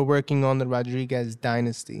 yo, we're working on the Rodriguez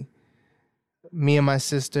dynasty. Me and my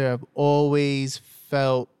sister have always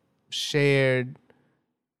felt shared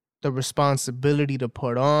the responsibility to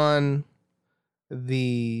put on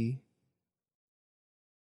the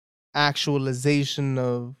actualization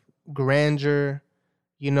of grandeur.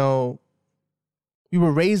 You know, we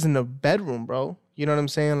were raised in a bedroom, bro. You know what I'm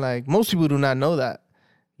saying? Like, most people do not know that,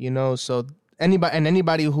 you know? So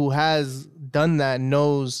anybody who has done that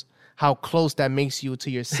knows how close that makes you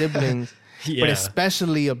to your siblings. But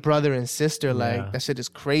especially a brother and sister, like, that shit is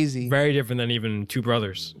crazy. Very different than even 2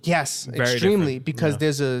 brothers. Yes, very extremely, because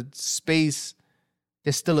there's a space,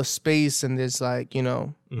 there's still a space, and there's like, you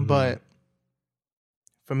know, but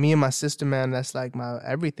for me and my sister, man, that's like my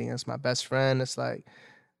everything. That's my best friend. That's like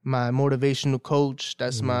my motivational coach.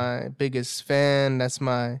 That's my biggest fan. That's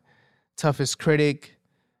my toughest critic.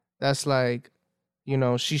 That's like, you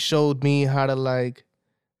know, she showed me how to like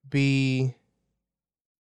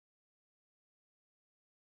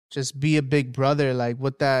just be a big brother, like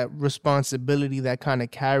with that responsibility that kind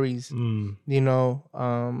of carries, you know.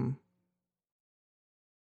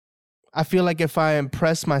 I feel like if I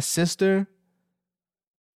impress my sister,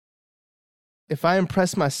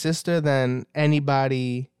 then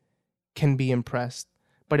anybody can be impressed.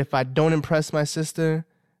 But if I don't impress my sister,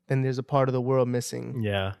 then there's a part of the world missing.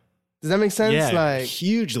 Yeah. Does that make sense? Yeah, like,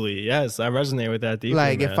 hugely. Yes, I resonate with that deeply.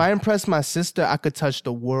 Like, man, if I impress my sister, I could touch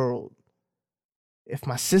the world. If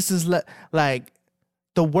my sister's like,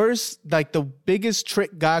 the worst, like the biggest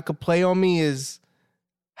trick God could play on me is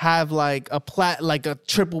have like a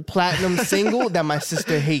triple platinum single that my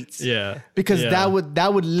sister hates. Yeah. Because Yeah.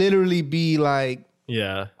 that would literally be like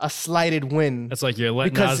Yeah. a slighted win. That's like you're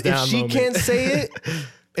letting Because us down if she moment. can't say it,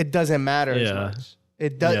 it doesn't matter as Yeah. much.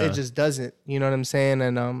 It does. Yeah. It just doesn't. You know what I'm saying?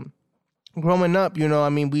 And growing up, you know, I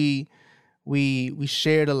mean, we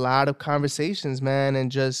shared a lot of conversations, man,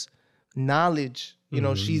 and just knowledge. You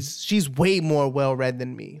know, she's way more well read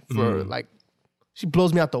than me. For like, she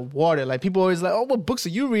blows me out the water. Like people always like, oh, what books are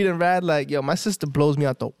you reading, Rad? Like, yo, my sister blows me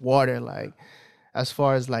out the water. Like, as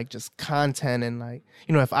far as like just content and like,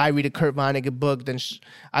 you know, if I read a Kurt Vonnegut book, then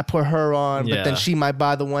I put her on, but then Yeah. she might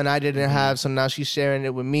buy the one I didn't have, so now she's sharing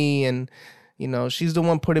it with me, and you know, she's the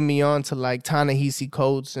one putting me on to like Ta-Nehisi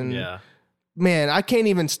Coates, and Yeah. man, I can't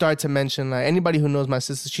even start to mention like anybody who knows my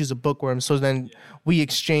sister, she's a bookworm. So then we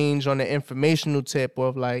exchange on the informational tip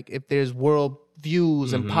of like if there's world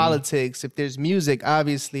views and politics, if there's music,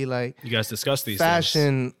 obviously like You guys discuss these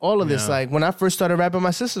fashion, things. all of this. Yeah. Like when I first started rapping, my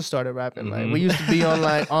sister started rapping. Like we used to be on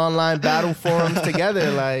like online battle forums together.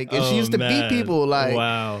 Like and she used to beat people. Like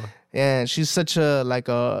wow. and she's such a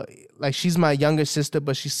she's my younger sister,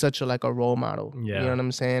 but she's such a like a role model. Yeah. You know what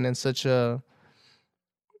I'm saying? And such a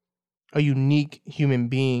unique human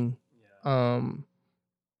being. And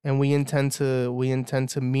we intend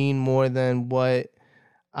to mean more than what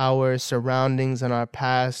our surroundings and our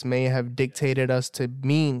past may have dictated us to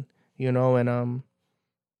mean, you know, and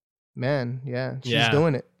man, yeah, she's Yeah.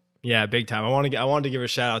 doing it. Yeah, big time. I wanted to give a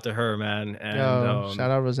shout out to her, man. And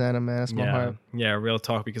Shout out Rosanna, man. That's my yeah, heart. yeah, real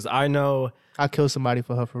talk, because I know. I'll kill somebody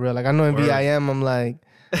for her for real. Like I know in Word. VIM, I'm like,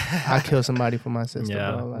 I'll kill somebody for my sister.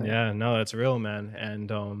 Yeah, bro. Like, yeah, no, that's real, man.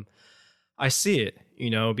 And I see it, you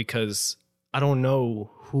know, because I don't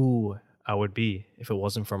know who I would be if it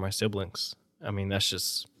wasn't for my siblings. I mean, that's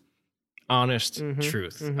just honest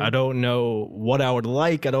truth. I don't know what I would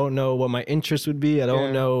like. I don't know what my interests would be. I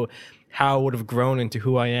don't know how I would have grown into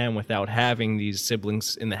who I am without having these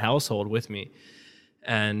siblings in the household with me.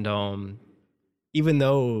 And even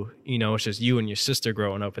though, you know, it's just you and your sister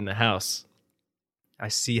growing up in the house, I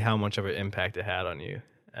see how much of an impact it had on you.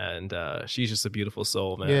 And she's just a beautiful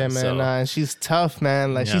soul, man. yeah, man. So, And she's tough,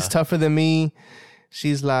 man. Like Yeah. she's tougher than me.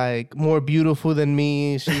 She's like more beautiful than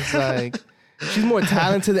me. She's like, she's more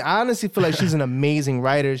talented. I honestly feel like she's an amazing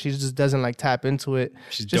writer. She just doesn't like tap into it.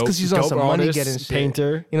 she's Just dope, because she's on dope some money artist, getting shit.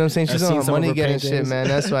 painter. You know what I'm saying? She's I've on seen her some of money her getting shit, paintings. man.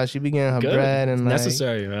 That's why she be getting her Good. bread and like,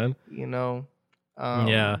 Necessary, man. you know.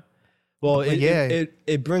 Yeah. Well, but yeah.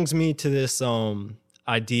 it brings me to this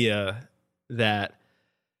idea that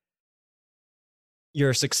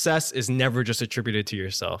your success is never just attributed to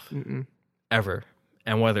yourself, ever.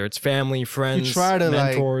 And whether it's family, friends, try to,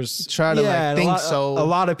 like, mentors, try to, like, and think a lot, so. A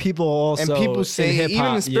lot of people also, And people say, in even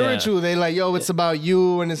hip-hop, in spiritual, they like, yo, it's about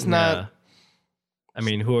you and it's yeah. not I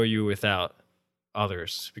mean, who are you without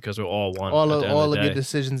others? Because we're all one. all at of the end all the of your day.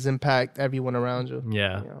 decisions impact everyone around you.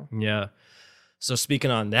 Yeah. You know? Yeah. So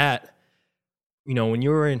speaking on that, you know, when you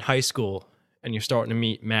were in high school and you're starting to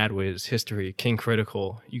meet Mad Wiz, History, King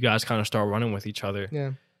Critical, you guys kind of start running with each other.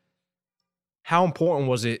 Yeah. How important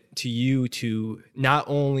was it to you to not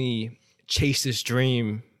only chase this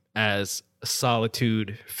dream as a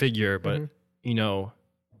solitude figure, but, you know,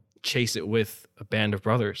 chase it with a band of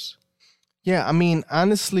brothers? Yeah, I mean,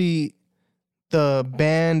 honestly, the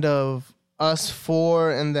band of us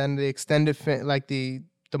four and then the extended like the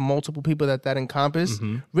multiple people that encompassed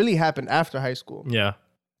really happened after high school. Yeah.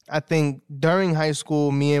 I think during high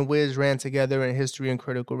school, me and Wiz ran together and History and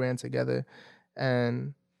Critical ran together.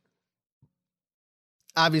 And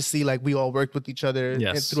obviously, like, we all worked with each other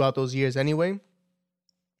throughout those years anyway.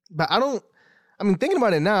 But thinking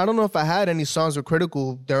about it now, I don't know if I had any songs with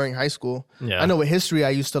Critical during high school. Yeah. I know with History, I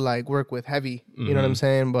used to like work with heavy, you know what I'm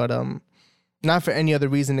saying? But not for any other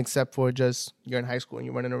reason except for just you're in high school and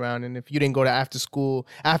you're running around. And if you didn't go to after school,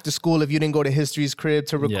 if you didn't go to History's crib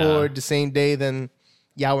to record the same day, then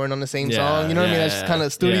y'all weren't on the same song. You know what I mean? That's just kind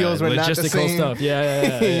of studios were not the Logistical same. stuff.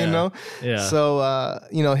 Yeah. You know? Yeah. So,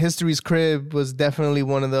 you know, History's crib was definitely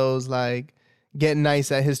one of those like get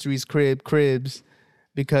nice at History's cribs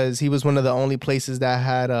because he was one of the only places that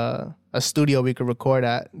had a studio we could record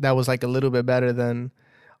at that was like a little bit better than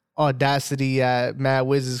Audacity at Mad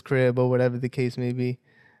Wiz's crib or whatever the case may be.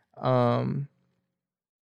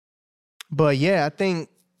 But yeah, I think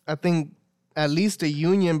at least the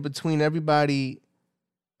union between everybody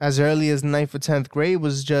as early as 9th or 10th grade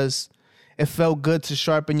was just, it felt good to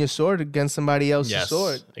sharpen your sword against somebody else's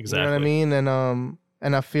sword. Exactly. You know what I mean?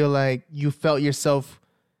 And I feel like you felt yourself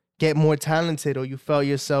get more talented or you felt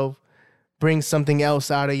yourself bring something else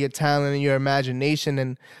out of your talent and your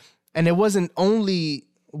imagination. And it wasn't only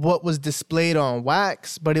what was displayed on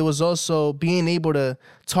wax, but it was also being able to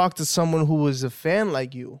talk to someone who was a fan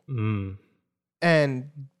like you and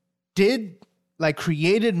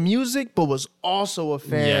created music, but was also a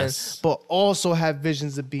fan, but also had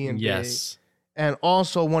visions of being big and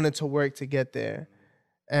also wanted to work to get there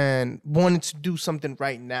and wanted to do something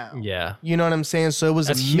right now. Yeah. You know what I'm saying? So it was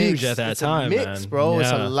That's a mix. huge at that it's time, a mix, man. bro.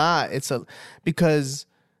 Yeah. It's a lot. Because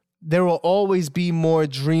there will always be more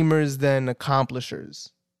dreamers than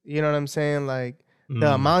accomplishers. You know what I'm saying? Like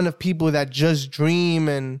the amount of people that just dream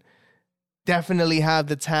and definitely have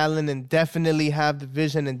the talent and definitely have the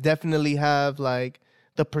vision and definitely have like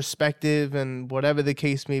the perspective and whatever the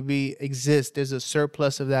case may be exists. There's a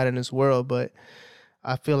surplus of that in this world. But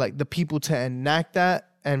I feel like the people to enact that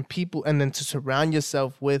and then to surround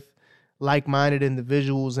yourself with like-minded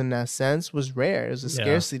individuals in that sense was rare. It was a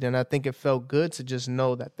scarcity, and I think it felt good to just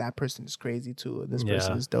know that person is crazy too, or this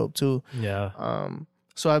person is dope too. Yeah. And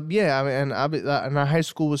our high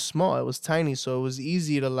school was small. It was tiny, so it was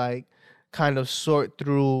easy to like kind of sort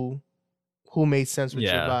through who made sense with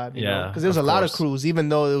your vibe. You know? Because there was a lot of crews, even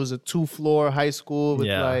though it was a 2-floor high school with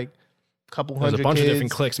like a couple hundred There's a bunch kids, of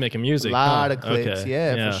different cliques making music. A lot of cliques,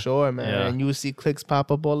 for sure, man. Yeah. And you would see cliques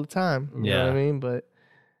pop up all the time. You know what I mean? But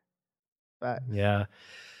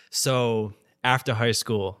so after high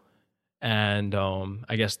school and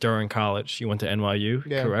I guess during college, you went to NYU,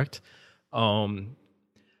 correct?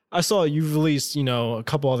 I saw you released, a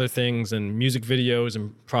couple other things and music videos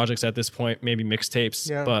and projects at this point, maybe mixtapes.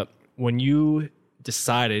 Yeah. But when you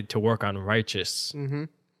decided to work on Righteous,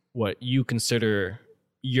 what you consider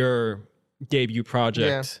your debut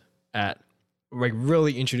project at like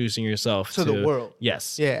really introducing yourself to the world.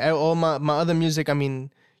 Yes. Yeah. All my other music, I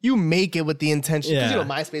mean, you make it with the intention because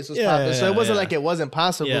MySpace was popular, so it wasn't like it wasn't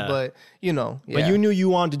possible. But but you knew you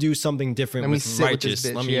wanted to do something different with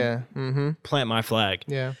Righteous. Let me plant my flag.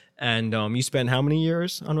 Yeah. And you spent how many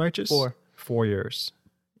years on Righteous? 4 years.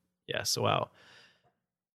 Yes. Wow.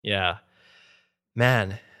 Yeah.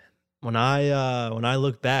 Man, when I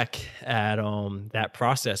look back at that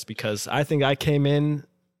process, because I think I came in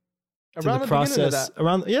around to the process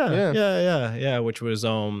around which was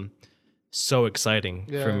so exciting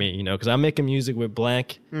for me, because I'm making music with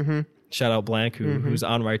Blank. Shout out Blank, who's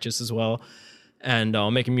on Righteous as well, and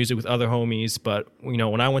making music with other homies. But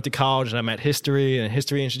when I went to college and I met History, and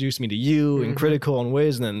History introduced me to you and Critical and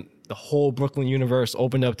Wiz, and then the whole Brooklyn universe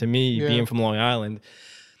opened up to me, being from Long Island,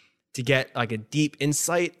 to get like a deep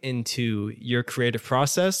insight into your creative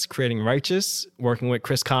process, creating Righteous, working with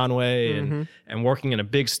Chris Conway and working in a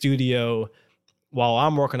big studio while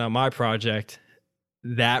I'm working on my project.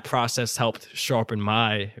 That process helped sharpen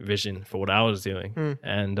my vision for what I was doing.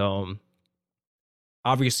 And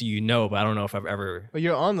obviously, but I don't know if I've ever... But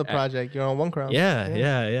you're on the project. You're on One Crown. Yeah.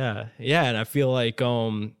 And I feel like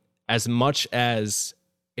as much as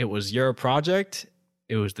it was your project,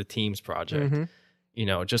 it was the team's project.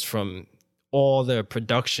 Just from all the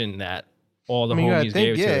production that all the homies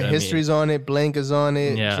gave to it. History's on it, Blank is on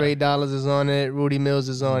it, Dre Dollars is on it, Rudy Mills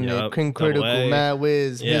is on it, King Critical, Mad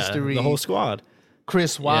Wiz, History. The whole squad.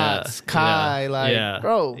 Chris Watts, Kai,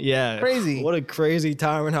 bro, crazy. What a crazy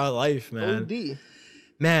time in our life, man. OD.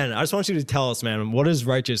 Man, I just want you to tell us, man, what does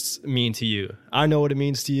Righteous mean to you? I know what it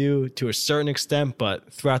means to you to a certain extent,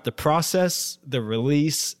 but throughout the process, the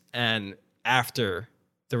release, and after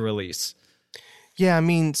the release. Yeah, I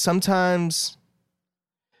mean, sometimes,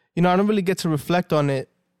 I don't really get to reflect on it,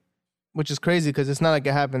 which is crazy because it's not like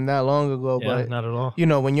it happened that long ago. Yeah, but not at all.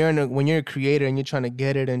 When you're a creator and you're trying to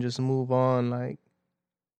get it and just move on, like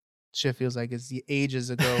shit feels like it's ages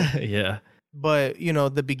ago. Yeah. But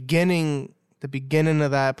the beginning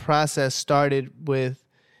of that process started with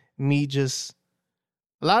me just.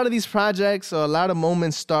 A lot of these projects or a lot of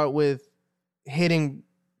moments start with hitting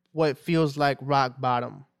what feels like rock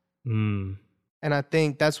bottom. And I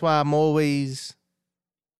think that's why I'm always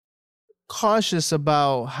cautious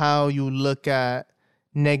about how you look at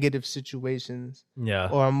negative situations. Yeah.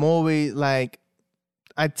 Or I'm always like,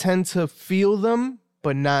 I tend to feel them,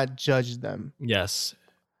 but not judge them. Yes.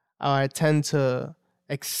 Or I tend to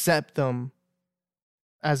accept them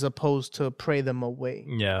as opposed to pray them away.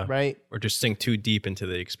 Yeah. Right? Or just sink too deep into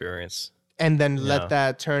the experience. And then let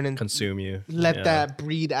that turn into... Consume you. Let that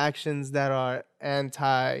breed actions that are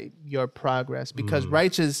anti your progress. Because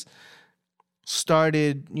Righteous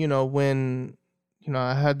started, when,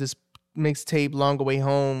 I had this mixtape, Longer Way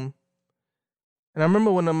Home. And I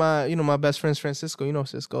remember one of my best friends, Francisco,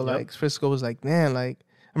 Cisco, like, Francisco was like, man, like,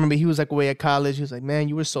 I remember he was like away at college. He was like, man,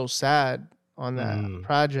 you were so sad on that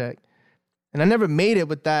project. And I never made it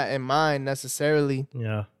with that in mind necessarily.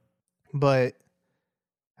 Yeah. But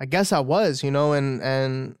I guess I was,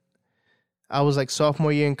 and I was like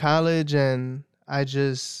sophomore year in college, and I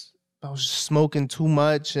was just smoking too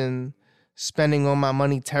much and spending on my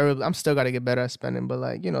money terribly. I'm still got to get better at spending, but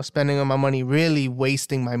like, spending on my money, really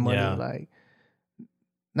wasting my money. Yeah. Like,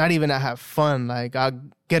 not even to have fun. Like, I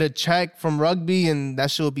get a check from rugby and that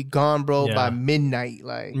shit will be gone, bro, Yeah. by midnight.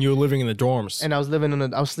 Like, And you were living in the dorms. and I was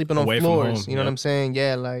sleeping on Away from floors. home, You know what yep. I'm saying?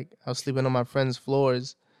 Yeah, like I was sleeping on my friends'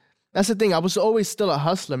 floors. That's the thing. I was always still a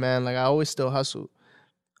hustler, man. Like I always still hustled.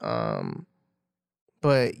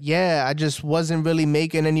 But yeah, I just wasn't really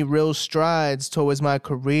making any real strides towards my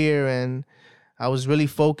career, and I was really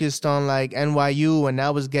focused on like NYU, and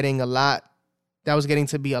that was getting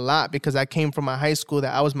to be a lot because I came from a high school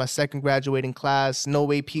that I was my second graduating class,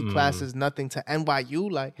 no AP classes, nothing, to NYU,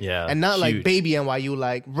 like, Yeah, and not like huge. baby NYU,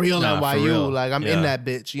 like real Nah, for NYU, real. like I'm Yeah. in that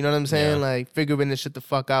bitch, you know what I'm saying? Yeah. Like figuring this shit the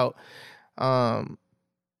fuck out.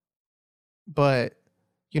 But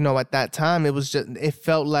at that time it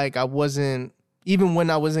felt like I wasn't, even when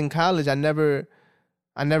I was in college, I never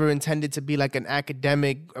intended to be like an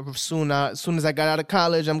academic. As soon as I got out of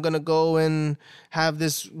college, I'm gonna go and have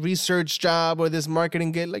this research job or this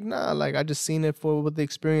marketing gig. Like, nah, like I just seen it for what the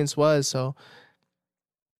experience was. So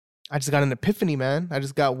I just got an epiphany, man. I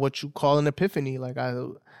just got what you call an epiphany. Like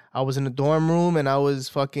I was in the dorm room and I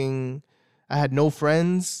had no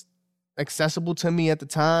friends accessible to me at the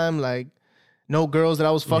time. Like no girls that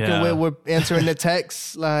I was fucking Yeah. with were answering the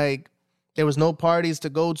texts. Like there was no parties to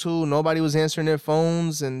go to. Nobody was answering their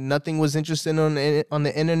phones, and nothing was interesting on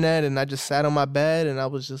the internet. And I just sat on my bed, and I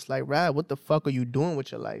was just like, Rad, what the fuck are you doing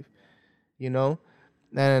with your life?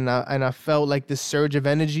 And I felt like this surge of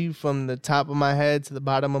energy from the top of my head to the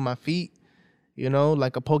bottom of my feet,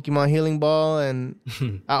 like a Pokemon healing ball. And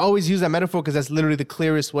I always use that metaphor because that's literally the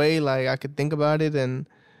clearest way like I could think about it. And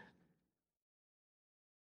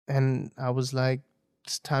I was like,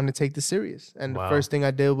 it's time to take this serious. And Wow. the first thing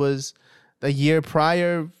I did was, the year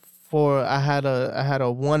prior, I had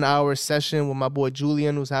a 1 hour session with my boy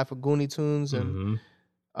Julian, who's half of Goonie Tunes, and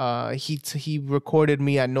he recorded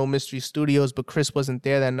me at No Mystery Studios, but Chris wasn't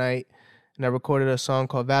there that night, and I recorded a song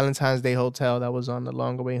called Valentine's Day Hotel that was on The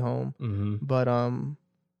Longer Way Home. Mm-hmm. But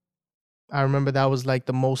I remember that was like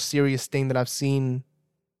the most serious thing that I've seen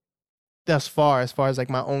thus far, as far as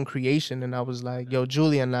like my own creation. And I was like, yo,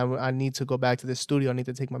 Julian, I need to go back to the studio. I need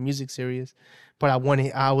to take my music serious. But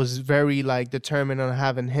I was very like determined on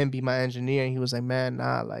having him be my engineer. And he was like, man,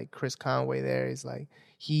 nah, like Chris Conway there is like,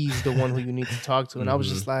 he's the one who you need to talk to. And I was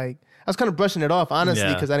just like, I was kind of brushing it off, honestly,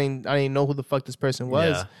 Yeah. because I didn't know who the fuck this person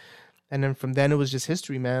was. Yeah. And then from then it was just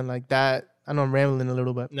history, man. Like that, I know I'm rambling a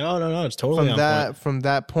little bit. No, it's totally on point. From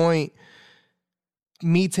that point,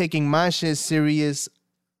 me taking my shit serious,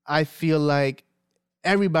 I feel like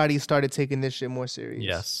everybody started taking this shit more serious.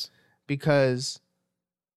 Yes. Because,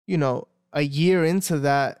 a year into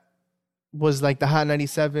that was like the Hot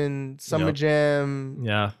 97 Summer Yep. Jam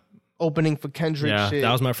Yeah. opening for Kendrick Yeah. shit.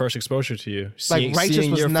 That was my first exposure to you. Like, Righteous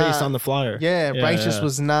seeing was your not- face on the flyer. Yeah, Righteous yeah.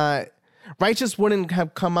 was not. Righteous wouldn't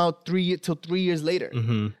have come out 3 years later.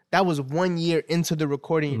 Mm-hmm. That was 1 year into the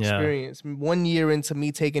recording Yeah. experience. 1 year into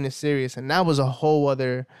me taking it serious. And that was a whole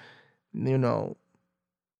other,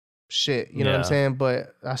 shit. You know what I'm Yeah. saying?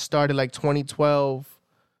 But I started like 2012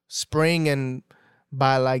 spring, and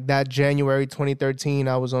by like that January 2013,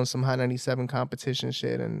 I was on some Hot 97 competition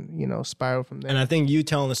shit, and spiral from there. And I think you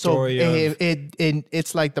telling the So story of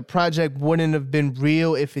it's like the project wouldn't have been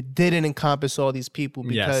real if it didn't encompass all these people,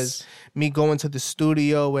 because Yes. me going to the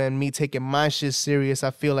studio and me taking my shit serious,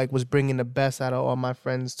 I feel like was bringing the best out of all my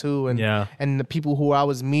friends too. And Yeah. and the people who I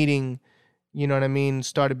was meeting, you know what I mean,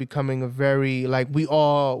 started becoming a very, like, we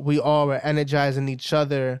all were energizing each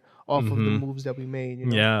other off of the moves that we made.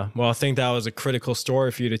 Yeah. Well, I think that was a critical story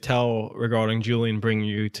for you to tell regarding Julian bringing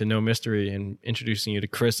you to No Mystery and introducing you to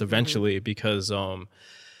Chris eventually, because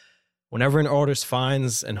whenever an artist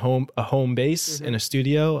finds a home base in a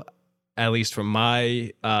studio, at least from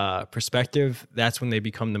my perspective, that's when they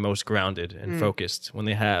become the most grounded and focused, when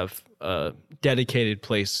they have a dedicated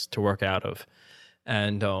place to work out of.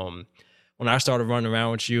 And when I started running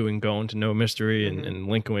around with you and going to No Mystery and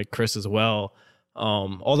linking with Chris as well,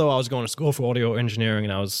 although I was going to school for audio engineering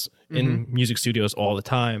and I was in music studios all the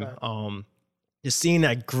time, just seeing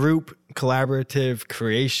that group collaborative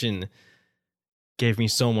creation gave me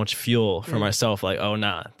so much fuel for myself. Like, oh,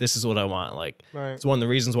 nah, this is what I want. Like, it's one of the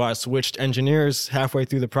reasons why I switched engineers halfway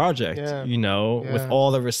through the project. Yeah. With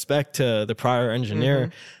all the respect to the prior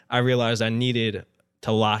engineer, I realized I needed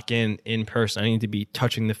to lock in person. I need to be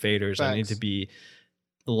touching the faders. I need to be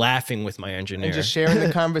laughing with my engineer and just sharing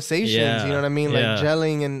the conversations. Yeah, You know what I mean? Like yeah.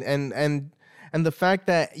 gelling and And the fact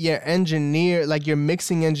that your engineer, like your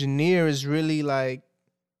mixing engineer, is really like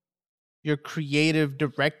your creative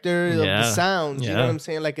director of the sounds. You know what I'm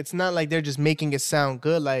saying? Like, it's not like they're just making it sound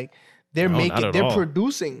good. Like, they're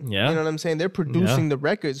producing. Yeah. You know what I'm saying? They're producing the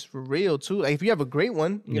records for real too. Like, if you have a great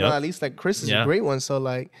one, you know, at least like Chris is a great one. So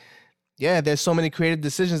like, yeah, there's so many creative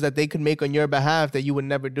decisions that they could make on your behalf that you would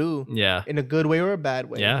never do. Yeah. In a good way or a bad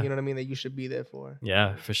way. Yeah. You know what I mean? That you should be there for.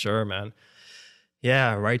 Yeah, for sure, man.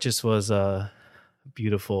 Yeah, Righteous was a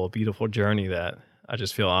beautiful, beautiful journey that I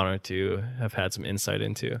just feel honored to have had some insight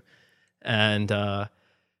into. And I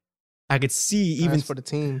could see even for the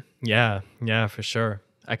team. Yeah, for sure.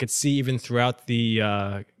 I could see even throughout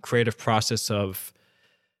the creative process of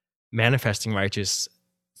manifesting Righteous,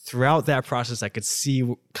 throughout that process, I could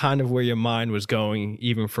see kind of where your mind was going,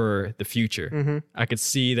 even for the future. Mm-hmm. I could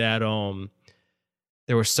see that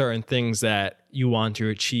there were certain things that you want to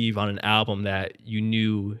achieve on an album that you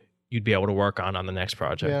knew you'd be able to work on the next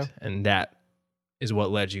project. Yeah. And that is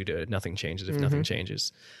what led you to Nothing Changes If Nothing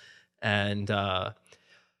Changes. And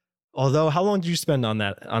although, how long did you spend on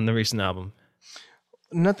the recent album?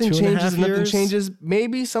 Nothing changes,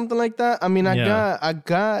 maybe something like that. I mean, I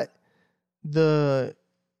got the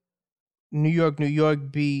New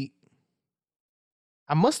York beat.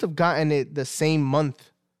 I must have gotten it the same month.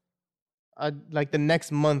 Like the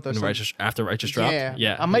next month or something. After Righteous dropped?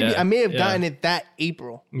 Yeah. I may have gotten it that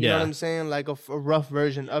April. You know what I'm saying? Like a rough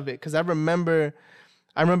version of it. Because I remember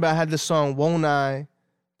I had this song, Won't I,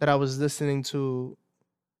 that I was listening to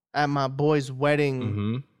at my boy's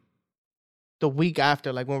wedding the week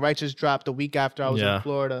after. Like when Righteous dropped, the week after I was in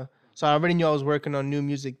Florida. So I already knew I was working on new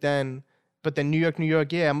music then. But then New York,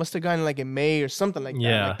 I must have gotten like in May or something like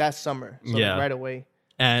that. Like that summer. So like right away.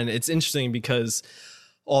 And it's interesting because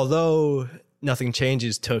although Nothing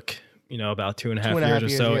Changes took, about 2.5 years or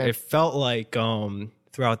so, it felt like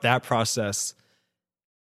throughout that process,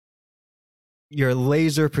 your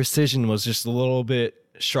laser precision was just a little bit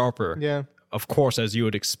sharper. Yeah. Of course, as you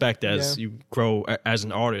would expect as you grow as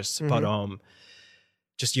an artist. But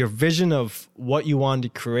just your vision of what you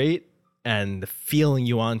wanted to create and the feeling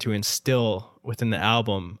you wanted to instill within the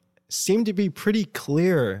album seemed to be pretty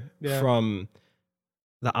clear from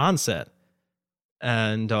the onset.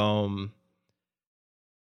 And what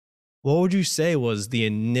would you say was the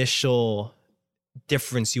initial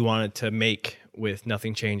difference you wanted to make with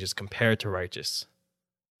Nothing Changes compared to Righteous?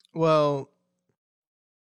 Well,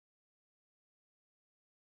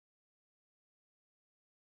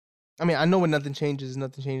 I mean, I know what Nothing Changes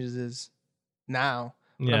is now.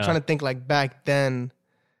 But I'm trying to think like back then.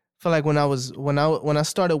 I feel like when I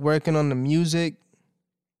started working on the music,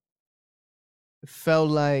 it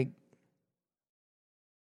felt like,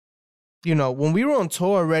 when we were on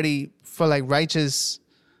tour already for like Righteous,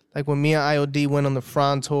 like when me and IOD went on the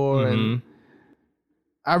Fran tour, and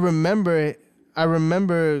I remember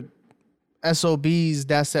SOBs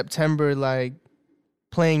that September, like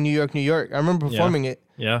playing New York. I remember performing it.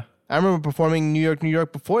 Yeah. I remember performing New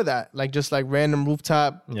York before that, like just like random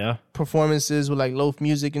rooftop performances with like loaf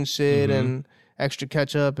music and shit and extra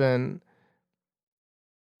ketchup, and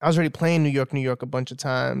I was already playing New York a bunch of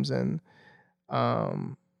times, and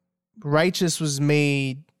Righteous was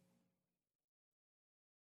made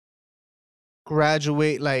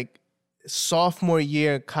graduate like sophomore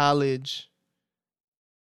year of college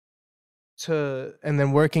and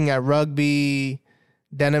then working at Rugby,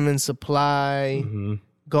 Denim and Supply,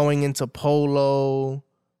 going into Polo,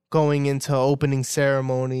 going into opening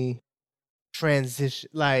ceremony, transition,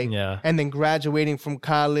 and then graduating from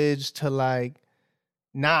college to like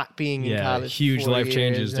not being in college. Huge life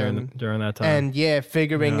changes during that time. And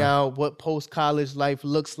figuring out what post-college life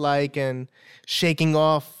looks like and shaking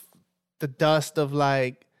off the dust of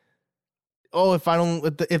like,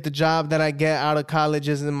 if the job that I get out of college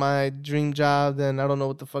isn't my dream job, then I don't know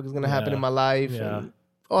what the fuck is going to happen in my life and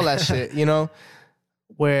all that shit,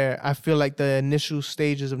 where I feel like the initial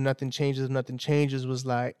stages of Nothing Changes was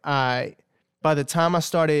like, by the time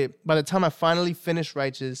I finally finished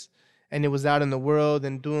Righteous and it was out in the world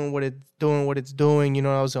and doing what it's doing,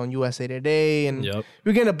 I was on USA Today and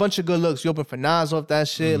we're getting a bunch of good looks. You open for Nas off that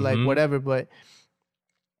shit, like whatever. But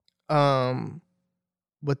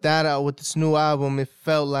with this new album, it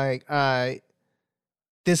felt like,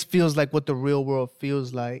 this feels like what the real world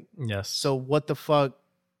feels like. Yes. So what the fuck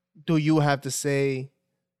do you have to say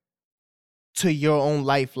to your own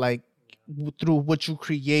life, like through what you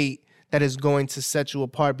create that is going to set you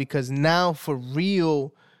apart? Because now for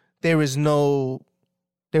real, there is nothing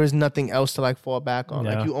else to like fall back on.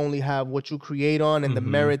 Like you only have what you create on and the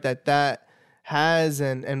merit that has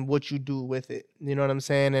and what you do with it. You know what I'm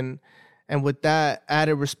saying? And with that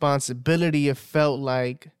added responsibility, it felt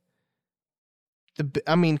like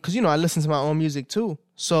because, I listen to my own music too.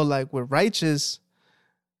 So like with Righteous,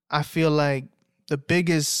 I feel like the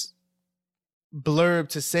biggest blurb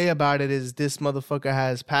to say about it is this motherfucker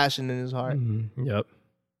has passion in his heart. Mm-hmm. Yep.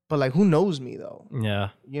 But like, who knows me though? Yeah.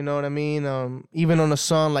 You know what I mean? Even on a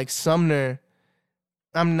song like Sumner,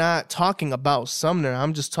 I'm not talking about Sumner.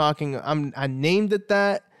 I'm just talking, I named it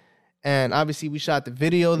that. And obviously we shot the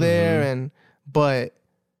video there, but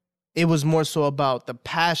it was more so about the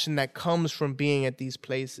passion that comes from being at these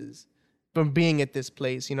places, from being at this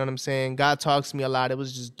place. You know what I'm saying? God talks to me a lot. It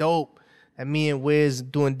was just dope. And me and Wiz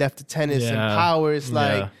doing Death to Tennis and Power. It's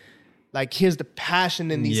like here's the passion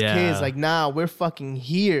in these kids. Like, nah, we're fucking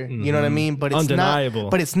here. You know what I mean? But it's undeniable.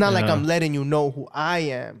 Not. But it's not like I'm letting you know who I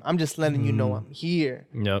am. I'm just letting you know I'm here.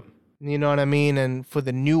 Yep. You know what I mean? And for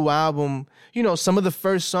the new album, some of the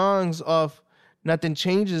first songs off Nothing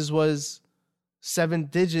Changes was 7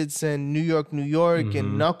 Digits and New York, New York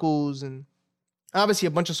and Knuckles, and obviously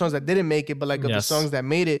a bunch of songs that didn't make it, but like of the songs that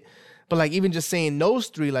made it. But like even just saying those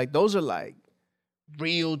 3, like those are like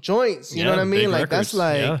real joints. You know what I mean? Like records. That's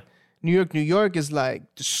like New York, New York is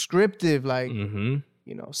like descriptive, like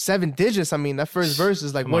 7 Digits. I mean, that first verse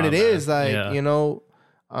is like what it is, like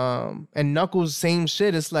and Knuckles, same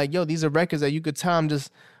shit. It's like, yo, these are records that you could tell I'm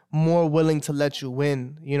just more willing to let you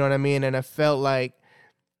win. You know what I mean? And I felt like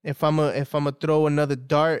if I'm a throw another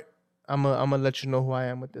dart, I'm a let you know who I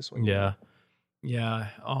am with this one. Yeah.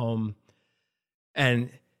 And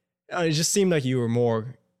it just seemed like you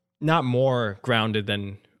were not more grounded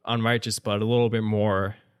than Unrighteous, but a little bit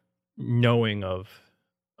more knowing of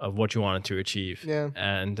what you wanted to achieve. Yeah.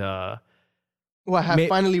 And I have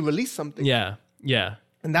finally released something. Yeah.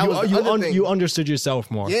 And that was the other thing. You understood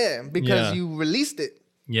yourself more. Yeah, because you released it.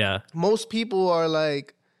 Yeah. Most people are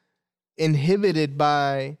like inhibited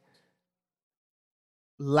by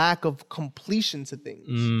lack of completion to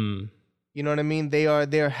things. You know what I mean?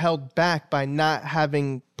 They're held back by not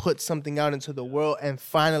having put something out into the world and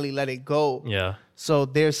finally let it go. Yeah. So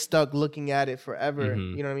they're stuck looking at it forever.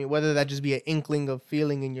 You know what I mean? Whether that just be an inkling of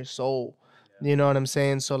feeling in your soul. You know what I'm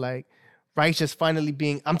saying? So like Righteous finally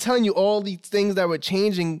being, I'm telling you all these things that were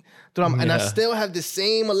changing and I still have the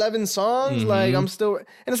same 11 songs. Like I'm still, and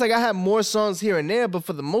it's like I had more songs here and there, but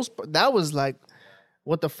for the most part, that was like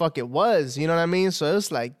what the fuck it was. You know what I mean? So it's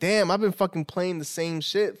like, damn, I've been fucking playing the same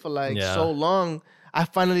shit for like so long. I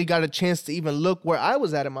finally got a chance to even look where I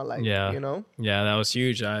was at in my life. Yeah. You know? Yeah, that was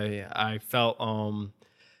huge. I felt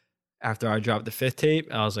after I dropped the 5th tape,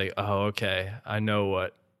 I was like, oh, okay. I know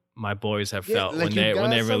what my boys have felt like when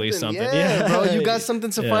they release something. Yeah, bro, you got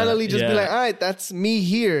something to finally just be like, all right, that's me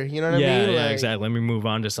here. You know what I mean? Yeah, like, exactly. Let me move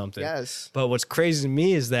on to something. Yes. But what's crazy to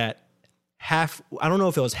me is that I don't know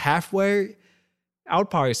if it was halfway, I would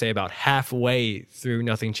probably say about halfway through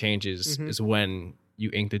Nothing Changes is when you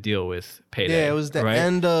inked the deal with Payday. Yeah, it was the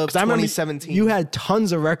end of 2017. You had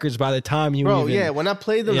tons of records by the time you when I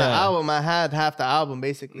played them the album, I had half the album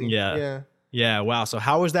basically. Yeah, wow. So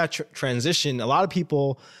how was that transition? A lot of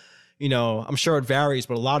people, I'm sure it varies,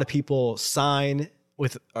 but a lot of people sign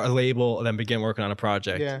with a label and then begin working on a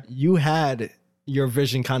project. Yeah. You had your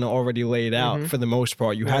vision kind of already laid out for the most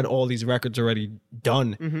part. You had all these records already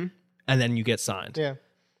done, and then you get signed. Yeah.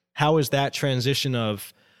 How is that transition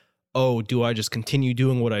of, oh, do I just continue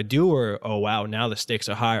doing what I do, or, oh, wow, now the stakes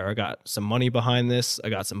are higher. I got some money behind this. I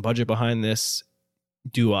got some budget behind this.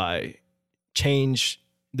 Do I change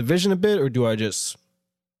the vision a bit, or do I just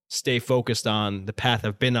stay focused on the path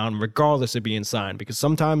I've been on regardless of being signed? Because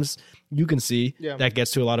sometimes you can see that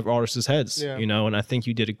gets to a lot of artists' heads, and I think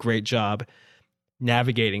you did a great job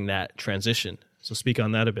navigating that transition. So speak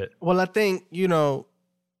on that a bit. Well, I think,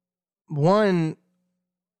 one,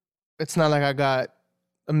 it's not like I got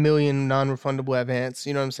 $1 million non-refundable advance.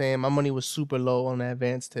 You know what I'm saying? My money was super low on the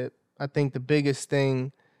advance tip. I think the biggest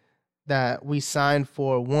thing that we signed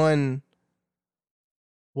for, one,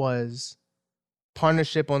 was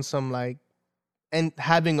partnership on some and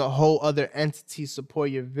having a whole other entity support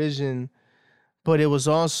your vision, but it was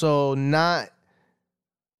also not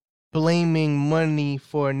blaming money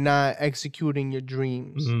for not executing your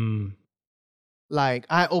dreams. Like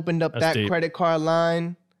I opened up that credit card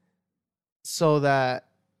line so that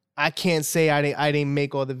I can't say I didn't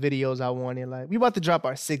make all the videos I wanted. Like we about to drop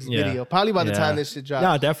our 6th video, probably by the time this shit drops.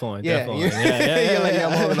 No, definitely. Yeah.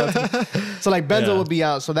 I'm holding on to. So like Benzo will be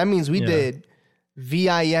out. So that means we did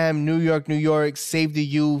VIM, New York, New York, Save the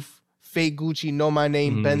Youth, Fake Gucci, Know My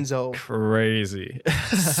Name, Benzo. Crazy.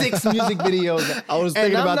 6 music videos. I was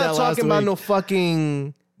thinking about that last week. I'm not talking about no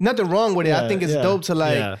fucking nothing wrong with it. I think it's dope to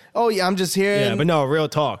like, oh yeah, I'm just here. Yeah, but no, real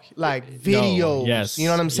talk. Like videos. Yes. You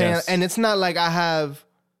know what I'm saying? Yes. And it's not like I have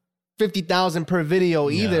 50,000 per video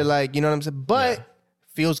either. Yeah. Like, you know what I'm saying? But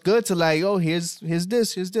feels good to like, oh, here's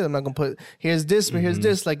this. I'm not gonna put here's this, but here's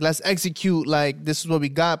this. Like, let's execute. Like, this is what we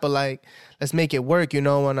got, but like, let's make it work. You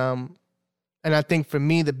know, and I think for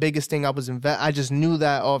me, the biggest thing I just knew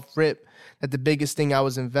that off rip that the biggest thing I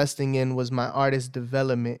was investing in was my artist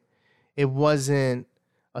development. It wasn't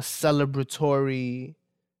a celebratory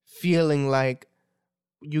feeling like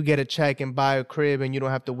you get a check and buy a crib and you don't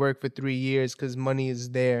have to work for 3 years because money is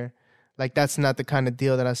there. Like, that's not the kind of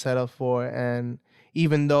deal that I set up for. And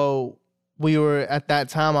even though we were at that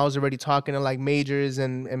time, I was already talking to like majors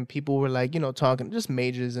and people were like, you know, talking just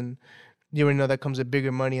majors, and you already know that comes with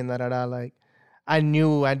bigger money and da. Like, I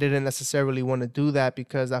knew I didn't necessarily want to do that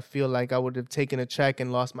because I feel like I would have taken a check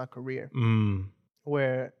and lost my career.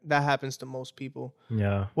 Where that happens to most people.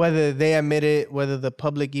 Yeah. Whether they admit it, whether the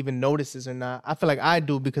public even notices or not. I feel like I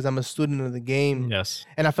do because I'm a student of the game. Yes.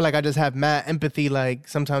 And I feel like I just have mad empathy. Like,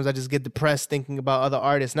 sometimes I just get depressed thinking about other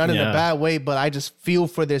artists. Not in a bad way, but I just feel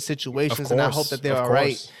for their situations and I hope that they're all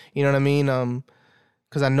right. You know what I mean?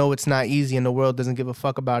 Because I know it's not easy and the world doesn't give a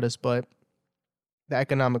fuck about us, but the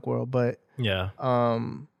economic world. But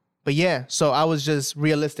yeah, so I was just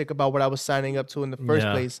realistic about what I was signing up to in the first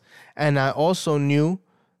place. And I also knew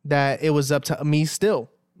that it was up to me still.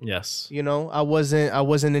 Yes. You know, I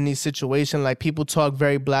wasn't in these situations. Like, people talk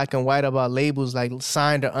very black and white about labels, like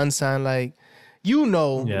signed or unsigned. Like, you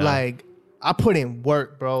know, like, I put in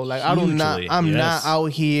work, bro. Like, I'm not out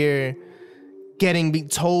here be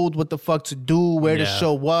told what the fuck to do, where to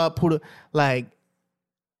show up, like,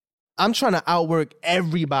 I'm trying to outwork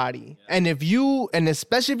everybody. And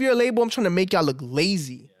especially if you're a label, I'm trying to make y'all look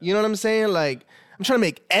lazy. You know what I'm saying? Like, I'm trying to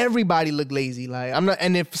make everybody look lazy. Like, I'm not,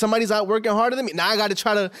 and if somebody's out working harder than me, now I got to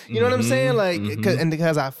try to, you know what I'm saying? Like,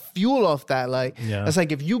 because I fuel off that. Like, it's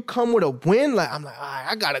like, if you come with a win, like, I'm like, all right,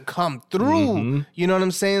 I got to come through. You know what I'm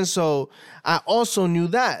saying? So I also knew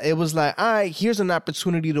that. It was like, all right, here's an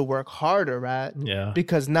opportunity to work harder, right? Yeah.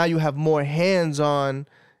 Because now you have more hands on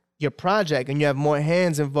your project and you have more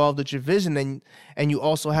hands involved with your vision, and you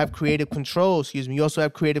also have creative control, you also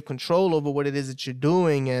have creative control over what it is that you're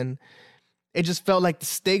doing. And it just felt like the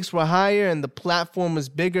stakes were higher and the platform was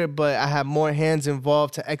bigger, but I had more hands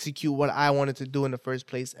involved to execute what I wanted to do in the first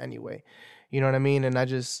place anyway. You know what I mean? And I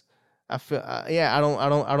feel, I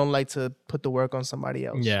don't like to put the work on somebody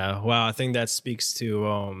else. Yeah. Wow. I think that speaks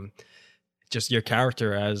to just your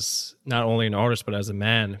character as not only an artist, but as a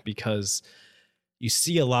man, because you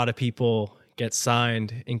see a lot of people get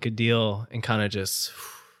signed, ink a deal, and kind of just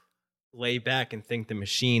lay back and think the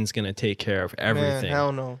machine's going to take care of everything. Man,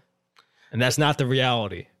 hell no. And that's not the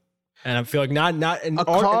reality. And I feel like not a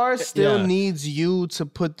car still needs you to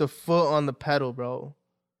put the foot on the pedal, bro.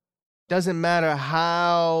 Doesn't matter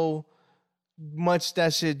how much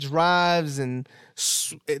that shit drives, and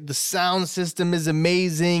the sound system is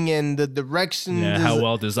amazing, and the direction how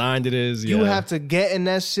well designed it is. You have to get in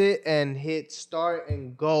that shit and hit start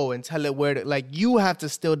and go and tell it where to, like, you have to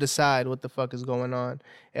still decide what the fuck is going on.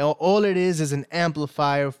 And all it is an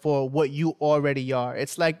amplifier for what you already are.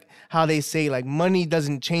 It's like how they say, like, money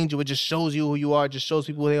doesn't change you, it just shows you who you are, just shows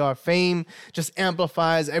people who they are. Fame just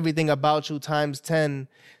amplifies everything about you times 10.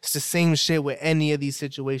 It's the same shit with any of these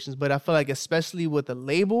situations. But I feel like, especially with a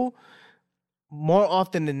label, more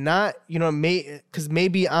often than not, you know, because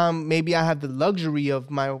maybe I have the luxury of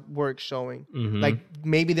my work showing. Like,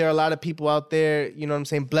 maybe there are a lot of people out there, you know what I'm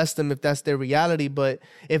saying, bless them if that's their reality, but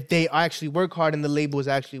if they actually work hard and the label is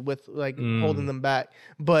actually with, like, holding them back.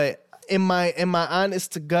 But in my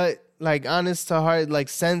honest to gut, like, honest to heart, like,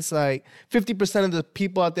 sense, like, 50% of the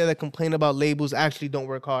people out there that complain about labels actually don't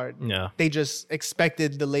work hard. Yeah. They just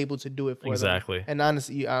expected the label to do it for them. Exactly. And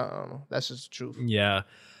honestly, I don't know. That's just the truth. Yeah.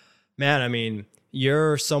 Man, I mean,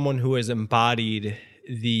 you're someone who has embodied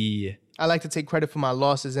the... I like to take credit for my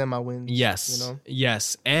losses and my wins. Yes. You know?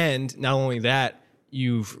 Yes. And not only that,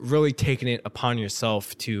 you've really taken it upon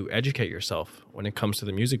yourself to educate yourself when it comes to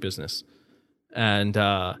the music business. And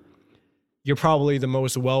you're probably the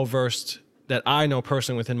most well-versed that I know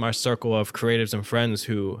person within my circle of creatives and friends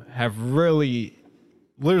who have really,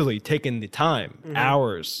 literally taken the time,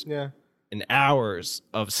 hours and hours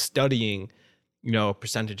of studying, you know,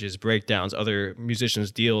 percentages, breakdowns, other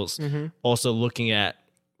musicians' deals, also looking at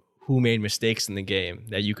who made mistakes in the game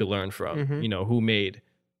that you could learn from, you know, who made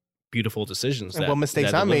beautiful decisions. And what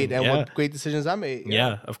mistakes I made and what great decisions I made.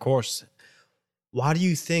 Yeah, of course. Why do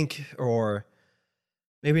you think, or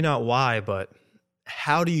maybe not why, but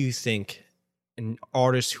how do you think an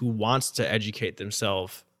artist who wants to educate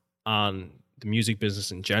themselves on the music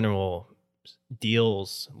business in general,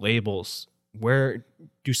 deals, labels, where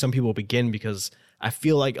do some people begin? Because I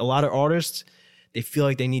feel like a lot of artists, they feel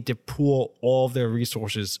like they need to pool all of their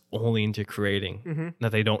resources only into creating,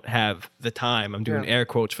 that they don't have the time. I'm doing air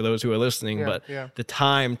quotes for those who are listening, but the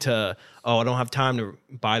time to, I don't have time to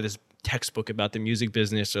buy this textbook about the music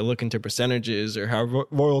business or look into percentages or how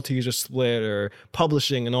royalties are split or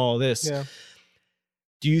publishing and all this. Yeah.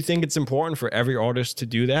 Do you think it's important for every artist to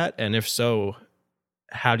do that? And if so,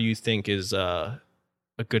 how do you think is a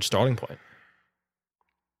good starting point?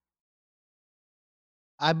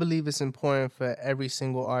 I believe it's important for every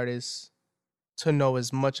single artist to know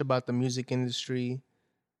as much about the music industry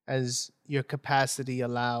as your capacity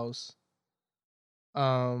allows.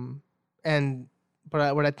 But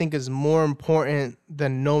what I think is more important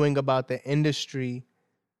than knowing about the industry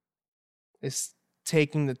is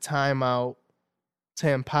taking the time out to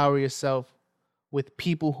empower yourself with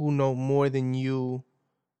people who know more than you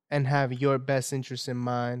and have your best interest in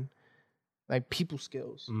mind. Like people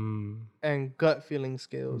skills and gut feeling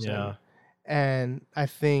skills. Yeah. And I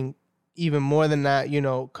think even more than that,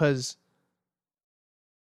 because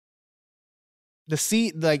the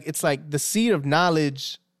seed, it's like the seed of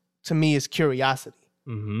knowledge to me is curiosity,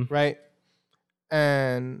 right?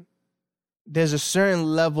 And there's a certain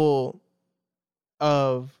level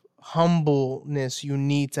of humbleness you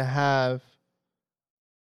need to have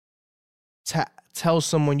to tell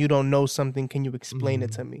someone you don't know something. Can you explain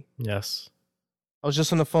it to me? Yes. I was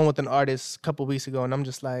just on the phone with an artist a couple weeks ago, and I'm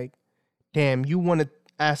just like, damn, you want to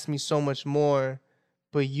ask me so much more,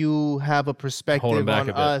 but you have a perspective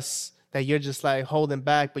on us that you're just like holding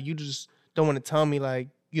back, but you just don't want to tell me like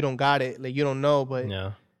you don't got it, like you don't know. But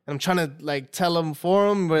and I'm trying to like tell them for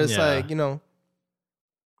them, but it's like,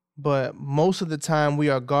 but most of the time we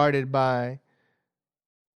are guarded by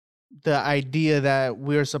the idea that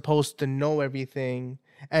we're supposed to know everything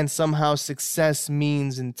and somehow success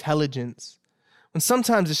means intelligence. And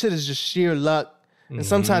sometimes the shit is just sheer luck. And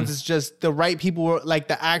sometimes it's just the right people, like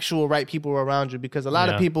the actual right people around you. Because a lot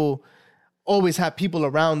of people always have people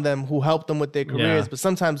around them who help them with their careers. But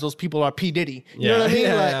sometimes those people are P. Diddy. You know what I mean?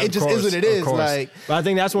 It just is what it is. Like, but I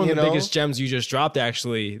think that's one of the biggest gems you just dropped,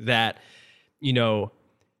 actually, that,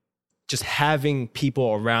 just having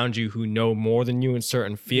people around you who know more than you in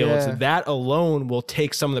certain fields, that alone will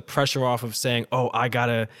take some of the pressure off of saying, I got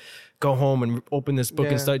to go home and open this book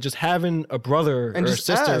and start. Just having a brother and or a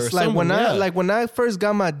sister or someone. When I first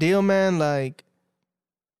got my deal, man, like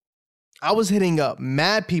I was hitting up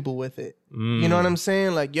mad people with it. You know what I'm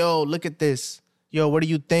saying? Like, yo, look at this. Yo, what do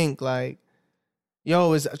you think? Like,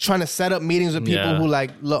 yo, is trying to set up meetings with people who like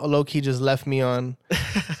low key just left me on.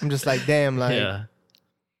 I'm just like, damn, like,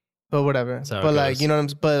 but whatever. But like, you know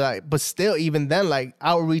what I'm saying? But still, even then, like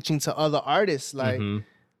outreaching to other artists, like.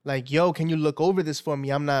 Like, yo, can you look over this for me?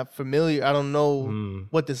 I'm not familiar. I don't know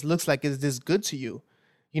what this looks like. Is this good to you?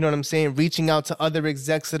 You know what I'm saying? Reaching out to other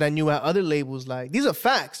execs that I knew at other labels. Like, these are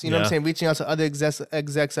facts. You know what I'm saying? Reaching out to other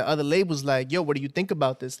execs at other labels. Like, yo, what do you think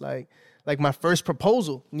about this? Like my first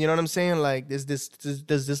proposal. You know what I'm saying? Like, does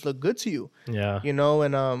this look good to you? Yeah. You know,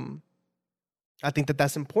 and I think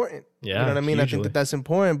that's important. Yeah. You know what I mean? Hugely. I think that's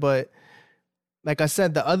important, but like I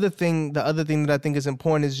said, the other thing that I think is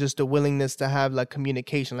important is just the willingness to have like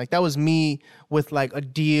communication. Like that was me with like a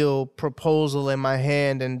deal proposal in my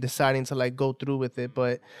hand and deciding to like go through with it.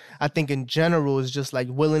 But I think in general is just like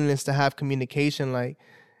willingness to have communication. Like,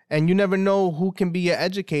 and you never know who can be your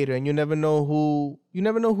educator, and you never know who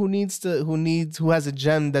has a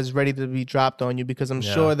gem that's ready to be dropped on you. Because I'm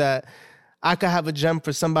sure that I could have a gem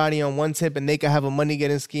for somebody on one tip and they could have a money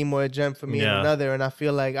getting scheme or a gem for me in another. And I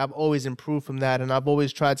feel like I've always improved from that. And I've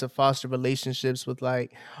always tried to foster relationships with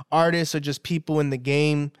like artists or just people in the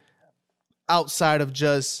game outside of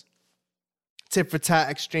just tit for tat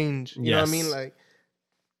exchange. You know what I mean? Like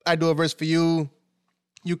I do a verse for you.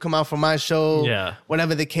 You come out for my show,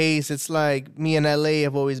 whatever the case. It's like me and LA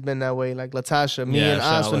have always been that way. Like Latasha, me and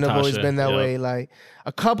Aswin have always been that way. Like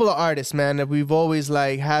a couple of artists, man, that we've always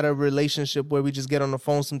like had a relationship where we just get on the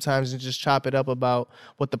phone sometimes and just chop it up about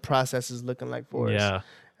what the process is looking like for us.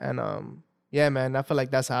 And yeah, man, I feel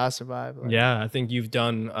like that's how I survive. Like, I think you've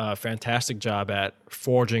done a fantastic job at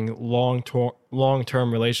forging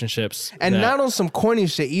long-term relationships. And not on some corny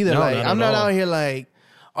shit either. No, like not I'm at not all. out here like,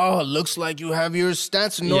 oh, it looks like you have your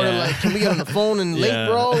stats in order. Like, can we get on the phone and link,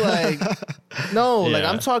 bro? Like, no, like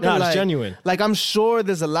I'm talking it's like genuine. Like I'm sure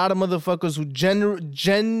there's a lot of motherfuckers who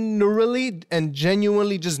generally and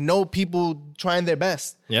genuinely just know people trying their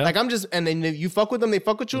best. Yeah. Like I'm just, and then if you fuck with them, they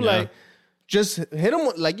fuck with you. Like just hit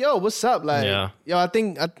them like, yo, what's up? Like, yo, I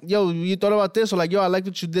think, you thought about this? Or like, yo, I like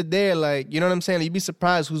what you did there. Like, you know what I'm saying? Like, you'd be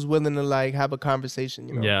surprised who's willing to like have a conversation,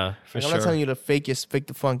 you know? Yeah, for like, sure. I'm not telling you to fake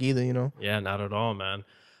the funk either, you know? Yeah, not at all, man.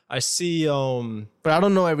 I see. But I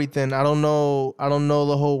don't know everything. I don't know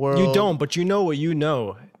the whole world. You don't, but you know what you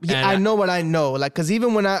know. Yeah, I know what I know. Like, cause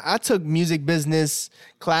even when I took music business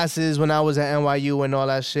classes when I was at NYU and all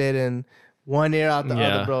that shit, and one ear out the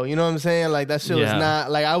other, bro. You know what I'm saying? Like, that shit was not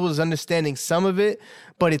like, I was understanding some of it,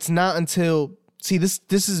 but it's not until, see, this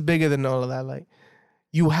is bigger than all of that. Like,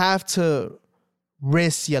 you have to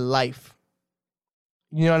risk your life.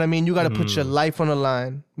 You know what I mean? You got to put your life on the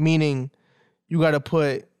line, meaning you got to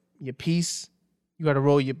put your peace. You got to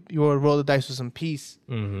roll the dice with some peace.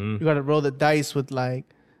 You got to roll the dice with like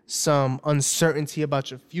some uncertainty about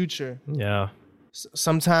your future. Yeah.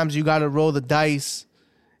 Sometimes you got to roll the dice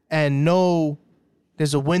and know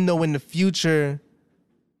there's a window in the future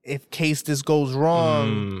if case this goes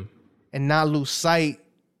wrong, and not lose sight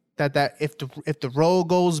that if the road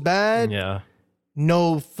goes bad,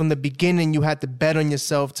 know from the beginning you had to bet on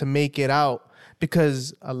yourself to make it out,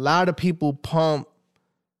 because a lot of people pump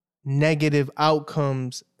negative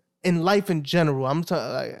outcomes in life in general. I'm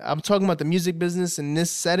talking about the music business in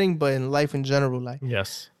this setting, but in life in general, like,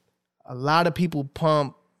 yes, a lot of people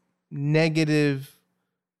pump negative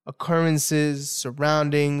occurrences,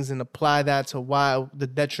 surroundings, and apply that to why the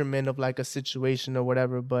detriment of like a situation or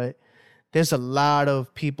whatever. But there's a lot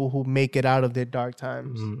of people who make it out of their dark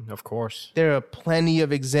times. Of course. There are plenty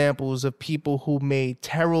of examples of people who made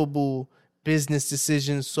terrible business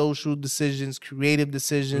decisions, social decisions, creative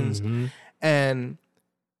decisions, and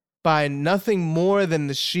by nothing more than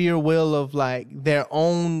the sheer will of like their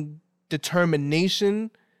own determination,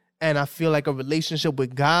 and I feel like a relationship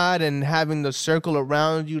with God and having the circle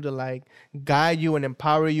around you to like guide you and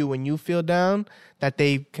empower you when you feel down, that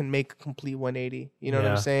they can make a complete 180. You know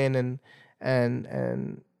what I'm saying?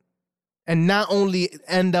 And not only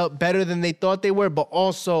end up better than they thought they were, but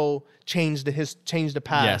also change the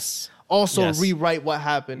past. Yes. Also rewrite what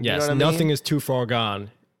happened. Yes. You know what Nothing I mean? is too far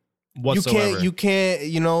gone whatsoever. You can't,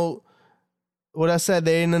 you know, what I said,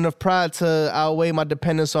 there ain't enough pride to outweigh my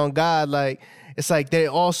dependence on God. Like, it's like they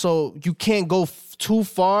also, you can't go too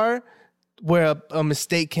far where a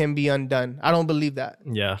mistake can be undone. I don't believe that.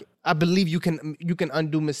 Yeah. I believe you can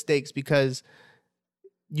undo mistakes, because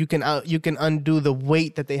you can undo the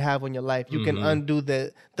weight that they have on your life. You can undo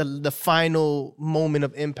the final moment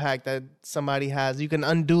of impact that somebody has. You can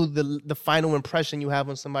undo the final impression you have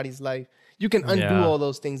on somebody's life. You can undo all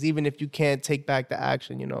those things, even if you can't take back the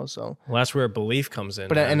action, you know. So, well, that's where belief comes in.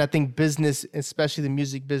 But and I think business, especially the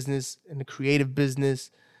music business and the creative business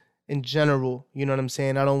in general, you know what I'm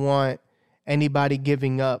saying? I don't want anybody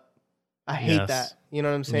giving up. I hate that. You know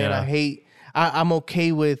what I'm saying? I'm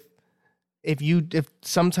okay with if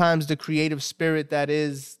sometimes the creative spirit that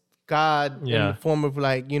is God in the form of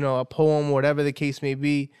like, you know, a poem or whatever the case may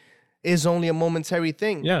be, is only a momentary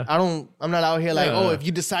thing. Yeah. I'm not out here like, oh, if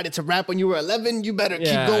you decided to rap when you were 11, you better keep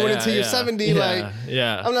going until you're 70.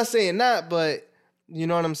 I'm not saying that, but you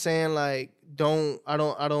know what I'm saying? Like, don't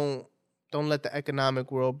let the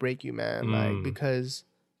economic world break you, man. Like, because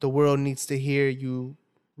the world needs to hear you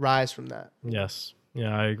rise from that. Yes.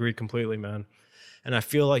 Yeah, I agree completely, man. And I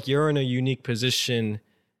feel like you're in a unique position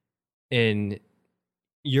in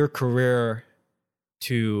your career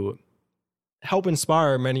to help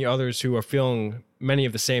inspire many others who are feeling many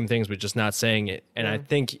of the same things, but just not saying it. And I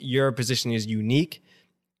think your position is unique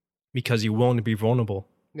because you're willing to be vulnerable.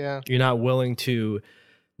 Yeah. You're not willing to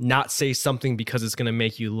not say something because it's going to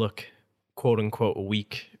make you look, quote unquote,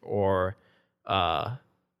 weak or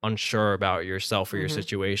unsure about yourself or your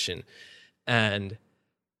situation. And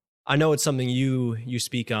I know it's something you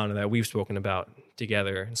speak on, that we've spoken about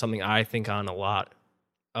together, and something I think on a lot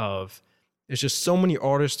of. There's just so many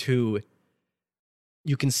artists who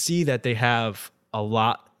you can see that they have a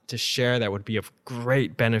lot to share that would be of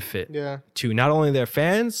great benefit to not only their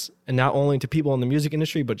fans and not only to people in the music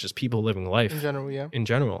industry, but just people living life in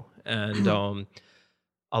general. And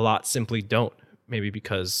a lot simply don't, maybe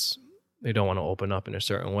because they don't want to open up in a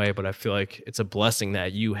certain way. But I feel like it's a blessing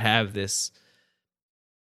that you have this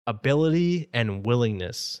ability and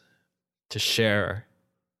willingness to share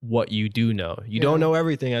what you do know. You don't know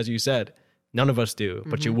everything, as you said. None of us do,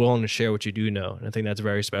 but you're willing to share what you do know. And I think that's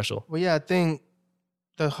very special. Well, yeah, I think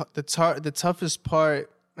the toughest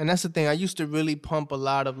part, and that's the thing, I used to really pump a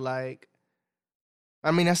lot of like,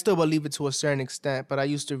 I mean, I still believe it to a certain extent, but I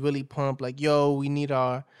used to really pump like, yo, we need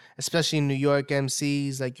our, especially in New York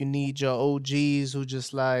MCs, like you need your OGs who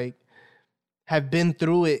just like have been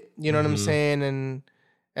through it, you know what I'm saying?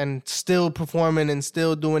 and still performing and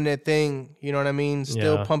still doing their thing, you know what I mean?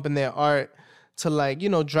 Still pumping their art to like, you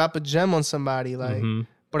know, drop a gem on somebody. Like,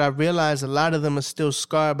 but I realized a lot of them are still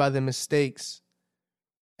scarred by their mistakes.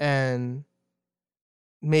 And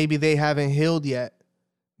maybe they haven't healed yet.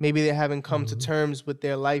 Maybe they haven't come to terms with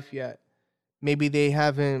their life yet. Maybe they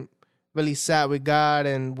haven't really sat with God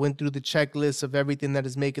and went through the checklist of everything that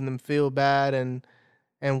is making them feel bad and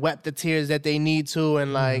wept the tears that they need to.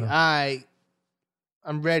 And like,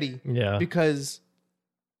 I'm ready. Yeah. Because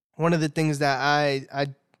one of the things that I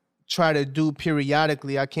try to do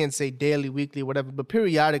periodically, I can't say daily, weekly, whatever, but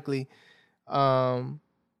periodically,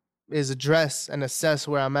 is address and assess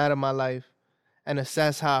where I'm at in my life and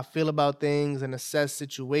assess how I feel about things and assess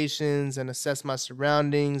situations and assess my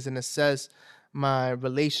surroundings and assess my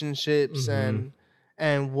relationships and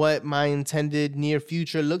what my intended near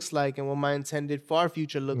future looks like and what my intended far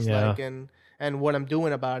future looks like and what I'm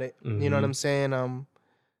doing about it. You know what I'm saying?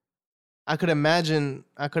 I could imagine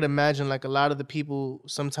like a lot of the people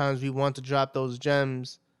sometimes we want to drop those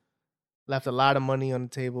gems left a lot of money on the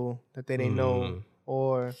table that they didn't know,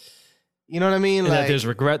 or you know what I mean? And like that there's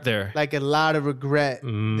regret there. Like a lot of regret.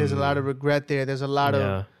 There's a lot of regret there. There's a lot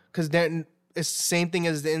of because it's the same thing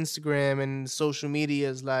as the Instagram and social media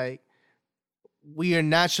is like we are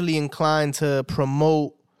naturally inclined to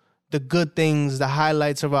promote the good things, the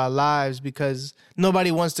highlights of our lives, because nobody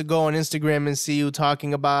wants to go on Instagram and see you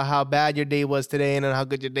talking about how bad your day was today and then how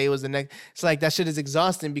good your day was the next. It's like that shit is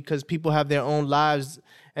exhausting because people have their own lives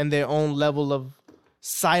and their own level of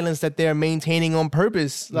silence that they're maintaining on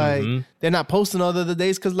purpose. Like they're not posting all the other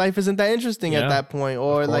days because life isn't that interesting at that point,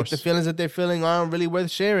 or like the feelings that they're feeling aren't really worth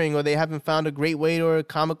sharing, or they haven't found a great way or a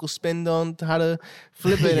comical spin on how to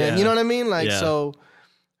flip it. And you know what I mean? Like, so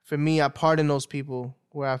for me, I pardon those people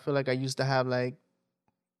where I feel like I used to have like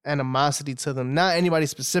animosity to them, not anybody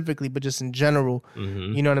specifically, but just in general,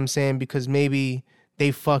 you know what I'm saying? Because maybe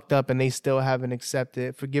they fucked up and they still haven't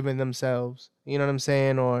accepted, forgiven themselves, you know what I'm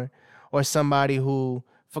saying? Or somebody who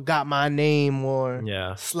forgot my name or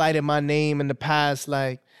slighted my name in the past.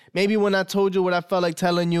 Like maybe when I told you what I felt like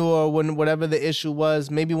telling you, or when whatever the issue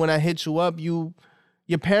was, maybe when I hit you up, your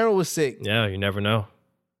parent was sick. Yeah, you never know.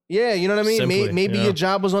 Yeah, you know what I mean? Simply, maybe your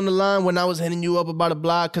job was on the line when I was hitting you up about a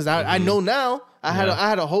blog, because I know now. I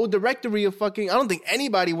had a whole directory of fucking, I don't think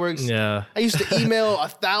anybody works. Yeah. I used to email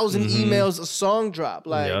 1,000 emails a song drop.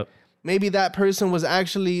 Like maybe that person was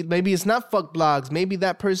actually, maybe it's not fuck blogs. Maybe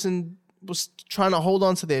that person was trying to hold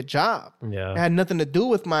on to their job. Yeah. It had nothing to do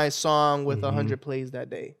with my song with 100 plays that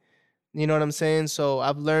day. You know what I'm saying? So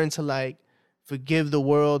I've learned to like forgive the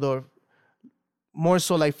world, or more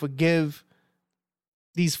so like forgive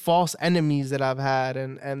these false enemies that I've had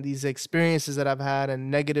and these experiences that I've had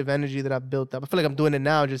and negative energy that I've built up. I feel like I'm doing it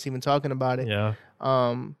now just even talking about it. Yeah.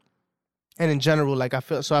 And in general, like I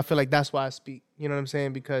feel like that's why I speak. You know what I'm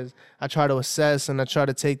saying? Because I try to assess and I try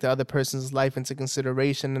to take the other person's life into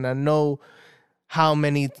consideration. And I know how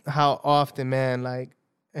often, man, like,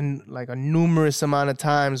 and like a numerous amount of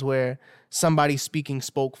times where somebody speaking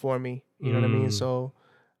spoke for me. You know what I mean? So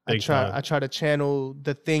I try to channel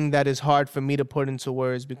the thing that is hard for me to put into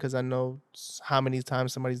words, because I know how many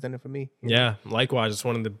times somebody's done it for me. Yeah, likewise. It's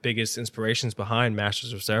one of the biggest inspirations behind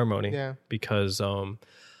Masters of Ceremony. Yeah. Because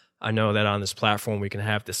I know that on this platform we can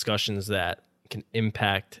have discussions that can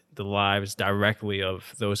impact the lives directly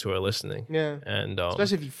of those who are listening. Yeah. And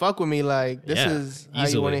especially if you fuck with me, like this is how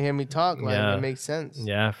you want to hear me talk. Like it makes sense.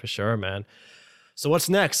 Yeah, for sure, man. So what's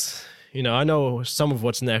next? You know, I know some of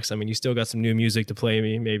what's next. I mean, you still got some new music to play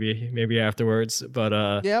me, maybe afterwards. But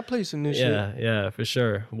yeah, I'll play you some new shit. Yeah, for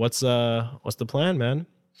sure. What's the plan, man?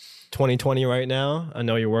 2020 right now. I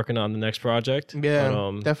know you're working on the next project. Yeah,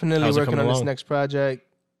 but, definitely working on this next project.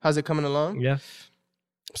 How's it coming along? Yeah,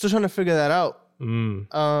 still trying to figure that out.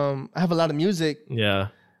 I have a lot of music. Yeah.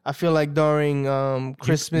 I feel like during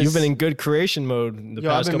Christmas, you've been in good creation mode the past couple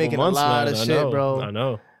months, man. I've been making a lot of shit, bro. I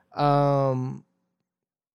know.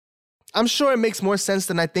 I'm sure it makes more sense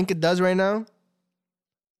than I think it does right now.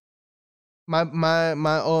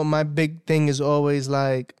 My big thing is always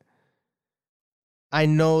like, I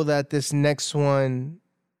know that this next one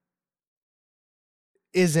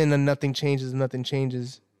isn't a nothing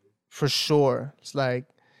changes for sure. It's like,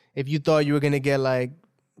 if you thought you were gonna get like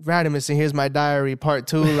Radimus and Here's My Diary Part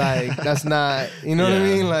 2, like that's not, you know what I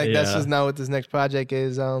mean? Like that's just not what this next project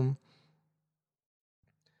is. I'm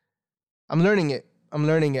learning it.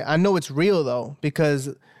 I know it's real though,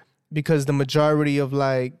 because the majority of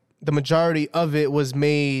it was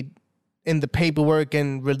made in the paperwork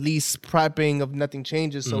and release prepping of Nothing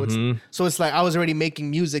Changes. So it's like I was already making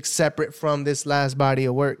music separate from this last body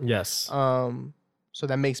of work. Yes. So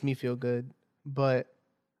that makes me feel good. But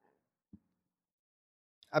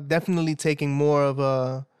I'm definitely taking more of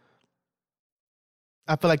a.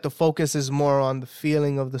 I feel like the focus is more on the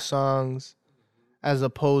feeling of the songs, as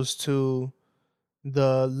opposed to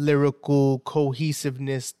the lyrical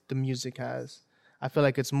cohesiveness the music has. I feel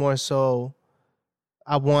like it's more so.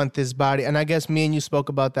 I want this body, and I guess me and you spoke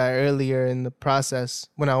about that earlier in the process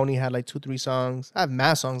when I only had like 2-3 songs. I have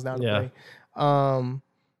mad songs now to play.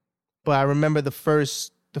 But I remember the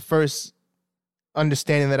first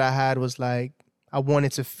understanding that I had was like I want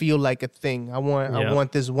it to feel like a thing. I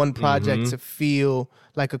want this one project to feel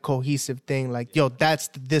like a cohesive thing. Like, yo, that's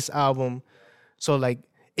this album. So like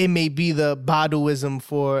it may be the Baduism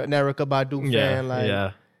for an Erykah Badu fan.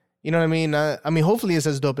 Like, you know what I mean? I mean, hopefully it's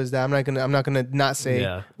as dope as that. I'm not gonna not say.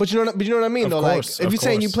 Yeah. But you know what I mean though. Like if you're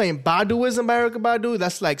saying you playing Baduism by Erykah Badu,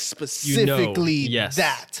 that's like specifically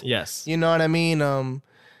that. Yes. You know what I mean?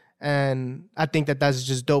 And I think that that's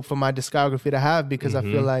just dope for my discography to have, because I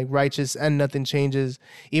feel like Righteous and Nothing Changes,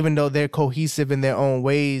 even though they're cohesive in their own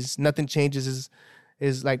ways, Nothing Changes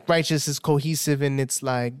is like Righteous is cohesive and it's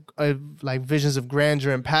like visions of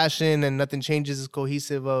grandeur and passion, and Nothing Changes is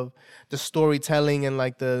cohesive of the storytelling and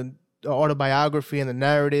like the autobiography and the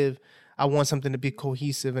narrative. I want something to be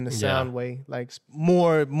cohesive in a sound way, like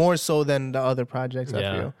more so than the other projects. I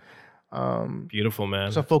feel. Beautiful,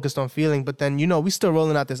 man. So focused on feeling, but then we still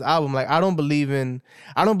rolling out this album. Like I don't believe an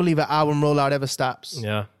album rollout ever stops.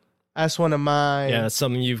 Yeah, that's one of my. Yeah, that's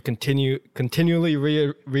something you've continually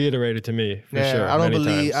reiterated to me for sure. I don't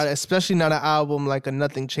believe, especially not an album like a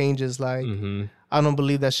Nothing Changes. Like I don't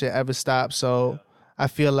believe that shit ever stops. So I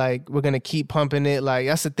feel like we're gonna keep pumping it. Like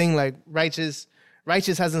that's the thing. Like Righteous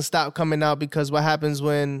hasn't stopped coming out, because what happens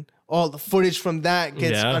when all the footage from that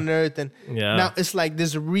gets unearthed, and now it's like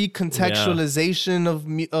this recontextualization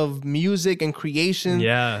of music and creation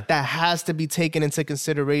that has to be taken into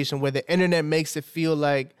consideration, where the internet makes it feel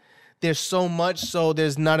like there's so much, so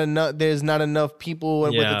there's not enough people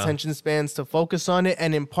with attention spans to focus on it,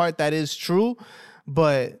 and in part that is true,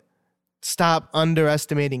 but stop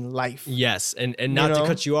underestimating life. Yes, and not to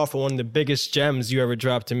cut you off, one of the biggest gems you ever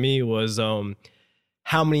dropped to me was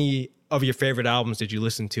how many of your favorite albums did you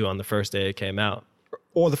listen to on the first day it came out,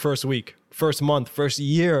 or the first week, first month, first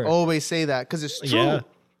year? Always say that, because it's true. Yeah.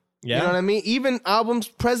 You know what I mean? Even albums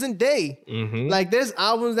present day. Like there's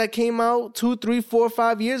albums that came out 2, 3, 4,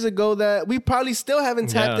 5 years ago that we probably still haven't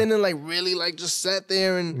tapped in and like really like just sat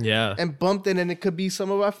there and bumped it, and it could be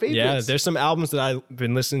some of our favorites. Yeah, there's some albums that I've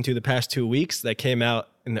been listening to the past 2 weeks that came out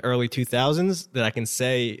in the early 2000s that I can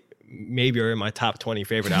say maybe are in my top 20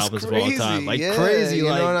 favorite albums of all time. Like crazy, you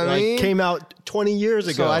know what I mean? Like came out 20 years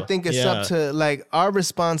ago. So I think it's up to like our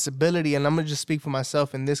responsibility, and I'm gonna just speak for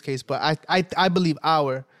myself in this case, but I believe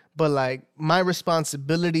but like my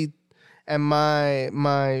responsibility and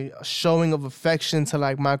my showing of affection to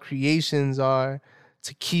like my creations are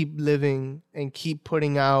to keep living and keep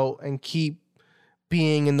putting out and keep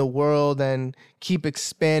being in the world and keep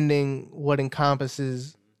expanding what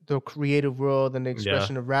encompasses the creative world and the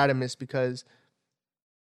expression of Radimus, because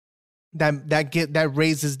that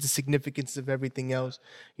raises the significance of everything else.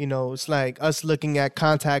 It's like us looking at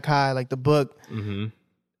Contact High, like the book.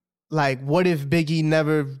 Like, what if Biggie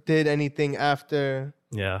never did anything after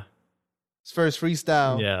his first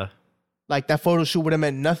freestyle? Yeah. Like that photo shoot would have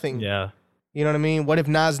meant nothing. Yeah. You know what I mean? What if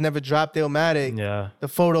Nas never dropped Illmatic? Yeah. The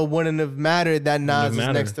photo wouldn't have mattered that Nas is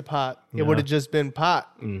next to Pop. It would have just been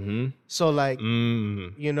Pop. So like,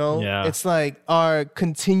 it's like our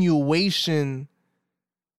continuation.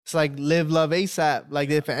 It's like Live Love ASAP. Like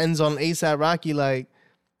if it ends on ASAP Rocky, like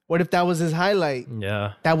what if that was his highlight?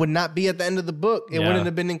 Yeah. That would not be at the end of the book. It wouldn't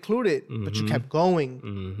have been included, but you kept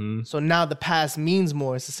going. So now the past means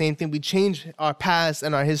more. It's the same thing. We change our past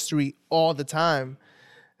and our history all the time.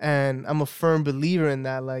 And I'm a firm believer in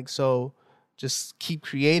that. Like, so just keep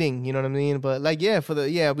creating, you know what I mean? But like, we're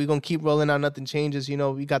going to keep rolling out Nothing Changes.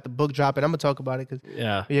 We got the book dropping. I'm going to talk about it because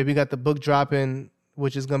we got the book dropping,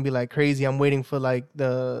 which is going to be like crazy. I'm waiting for like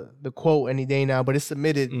the quote any day now, but it's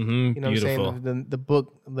submitted. You know Beautiful. what I'm saying? The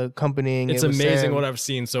book, the accompanying. It's amazing what I've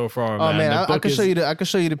seen so far, man. Oh man, I can show you the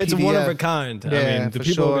PDF. It's one of a kind. Yeah, I mean, the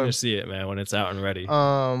people are going to see it, man, when it's out and ready.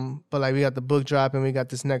 But like we got the book dropping, we got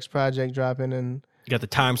this next project dropping, and you got the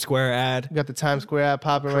Times Square ad. We got the Times Square ad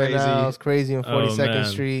popping right now. It's crazy on 42nd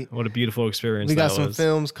Street. What a beautiful experience. We got some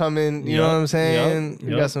films coming. You know what I'm saying?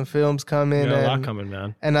 We got some films coming. A lot coming,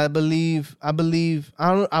 man. And I believe.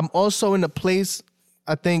 I'm also in a place.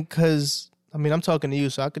 I think because I'm talking to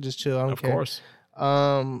you, so I could just chill. I don't care. Of course.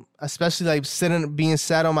 Especially like being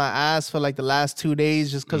sat on my ass for like the last 2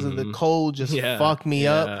 days just because of the cold. Just fucked me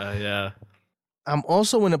up. Yeah. I'm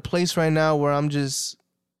also in a place right now where I'm just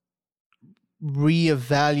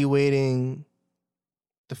reevaluating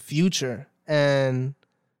the future, and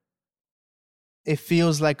it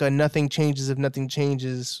feels like a nothing changes if nothing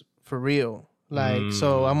changes for real. Like,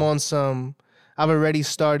 so I'm on some, I've already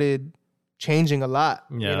started changing a lot.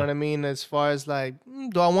 Yeah. You know what I mean? As far as like,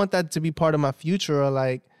 do I want that to be part of my future, or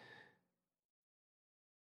like,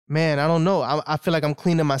 man, I don't know. I feel like I'm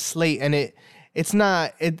cleaning my slate, and it's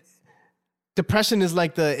not, depression is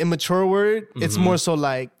like the immature word. It's more so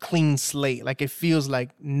like clean slate. Like it feels like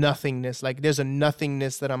nothingness. Like there's a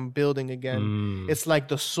nothingness that I'm building again. It's like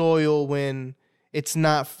the soil when it's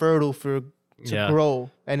not fertile to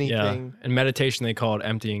grow anything. Yeah. In meditation, they call it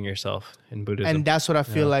emptying yourself in Buddhism. And that's what I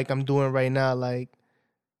feel like I'm doing right now. Like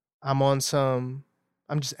I'm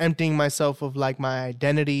just emptying myself of like my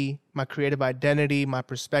identity, my creative identity, my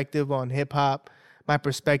perspective on hip hop, my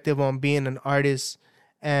perspective on being an artist,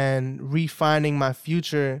 and refining my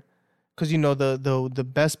future. Because, you know, the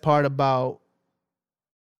best part about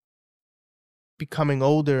becoming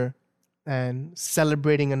older and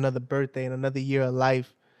celebrating another birthday and another year of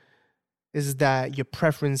life is that your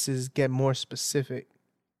preferences get more specific.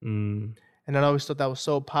 And I always thought that was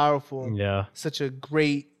so powerful. Yeah. Such a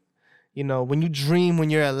great, you know, when you dream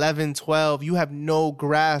when you're 11, 12, you have no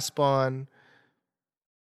grasp on,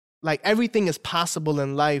 like, everything is possible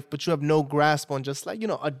in life, but you have no grasp on just, like, you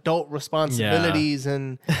know, adult responsibilities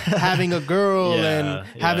and having a girl and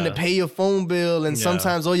having to pay your phone bill. And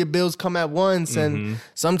sometimes all your bills come at once. And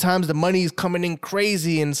sometimes the money's coming in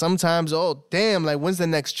crazy. And sometimes, oh, damn, like, when's the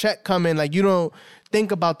next check coming? Like, you don't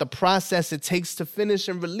think about the process it takes to finish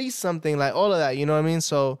and release something, like all of that. You know what I mean?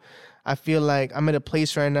 So I feel like I'm at a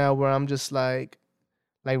place right now where I'm just like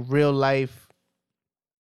real life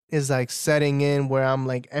is like setting in, where I'm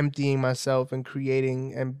like emptying myself and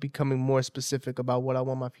creating and becoming more specific about what I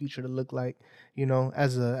want my future to look like, you know,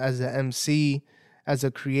 as a MC, as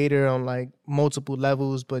a creator on like multiple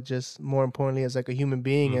levels, but just more importantly as like a human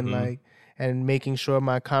being, and like, and making sure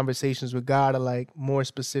my conversations with God are like more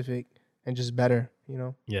specific and just better, you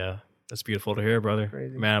know? Yeah. That's beautiful to hear, brother.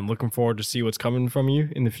 Crazy. Man, I'm looking forward to see what's coming from you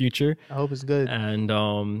in the future. I hope it's good. And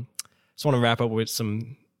just want to wrap up with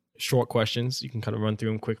some short questions. You can kind of run through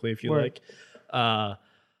them quickly if you like. I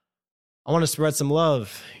want to spread some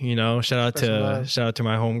love, you know. Shout out to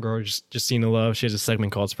my homegirl, Justina Love. She has a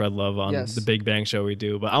segment called Spread Love on the Big Bang Show we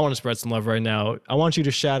do. But I want to spread some love right now. I want you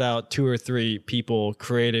to shout out 2 or 3 people,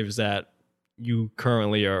 creatives that you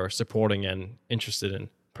currently are supporting and interested in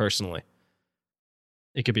personally.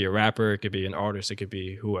 It could be a rapper, it could be an artist, it could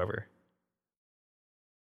be whoever.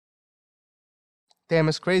 Damn,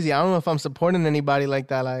 it's crazy. I don't know if I'm supporting anybody like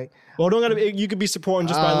that. Like, well, don't gotta be, you could be supporting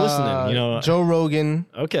just by listening. You know, Joe Rogan.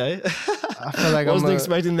 Okay. I feel like wasn't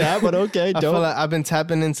expecting that, but okay. I feel like I've been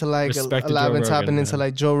tapping into like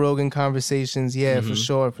like Joe Rogan conversations. Yeah, for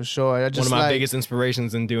sure. I just, one of my biggest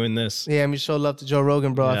inspirations in doing this. Yeah, I mean, show love to Joe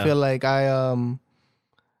Rogan, bro. Yeah. I feel like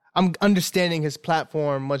I'm understanding his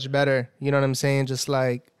platform much better. You know what I'm saying? Just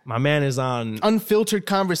like, my man is on unfiltered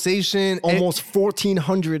conversation, almost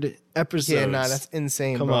 1,400 episodes. Yeah, nah, that's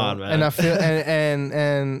insane. Come bro. on, man. And I feel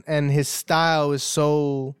and his style is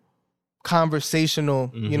so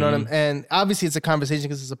conversational. You know what I'm? And obviously, it's a conversation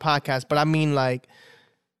because it's a podcast. But I mean, like,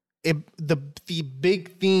 the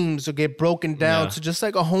big themes will get broken down to just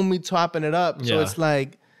like a homie topping it up. So it's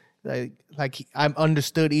like I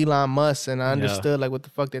understood Elon Musk, and I understood like what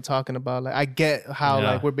the fuck they're talking about. Like, I get how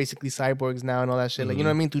like we're basically cyborgs now and all that shit. Like, you know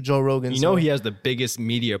what I mean? Through Joe Rogan. You know he has the biggest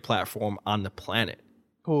media platform on the planet.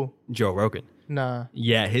 Who? Joe Rogan. Nah.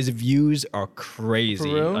 Yeah, his views are crazy.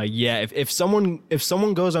 For real? Like, yeah, if someone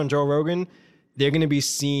goes on Joe Rogan, they're gonna be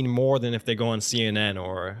seen more than if they go on CNN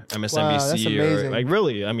or MSNBC. Wow, that's amazing. Or like,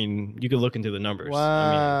 really. I mean, you could look into the numbers. Wow.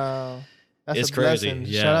 I mean, that's it's a blessing.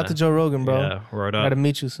 crazy. Yeah. Shout out to Joe Rogan, bro. Yeah, word up. Gotta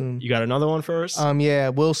meet you soon. You got another one for us? Yeah,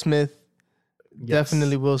 Will Smith. Yes.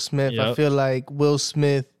 Definitely Will Smith. Yep. I feel like Will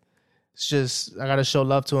Smith, it's just, I gotta show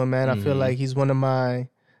love to him, man. I feel like he's one of my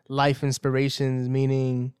life inspirations,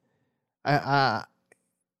 meaning I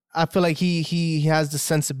feel like he has the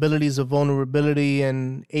sensibilities of vulnerability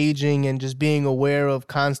and aging and just being aware of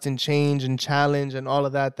constant change and challenge and all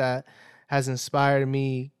of that has inspired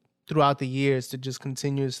me throughout the years to just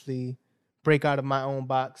continuously break out of my own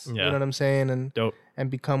box. Yeah. You know what I'm saying? And Dope. And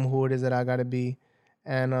become who it is that I gotta be.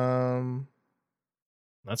 And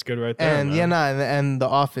that's good right there. And man. and The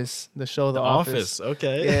Office, the show The Office.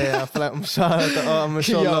 Okay. Yeah, I feel like I'm gonna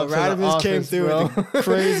show love to The Radimus Office, came through bro. with the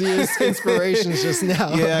craziest inspirations just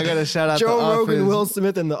now. Yeah, I gotta shout out Joe The Rogan, Office. Will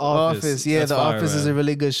Smith, and The Office. Yeah, That's The fire, Office is man. a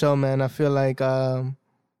really good show, man. I feel like yeah,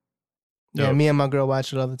 Dope. me and my girl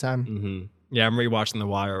watch it all the time. Yeah, I'm rewatching The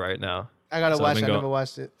Wire right now. I gotta So watch I've it. I been never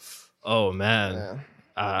watched it. Oh man,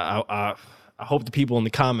 Yeah. I hope the people in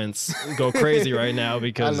the comments go crazy right now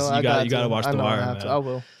because you got to watch The Wire, man. I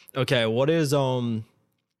will. Okay, what is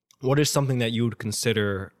something that you would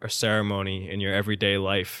consider a ceremony in your everyday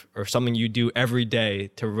life, or something you do every day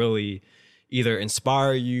to really either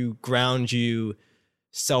inspire you, ground you,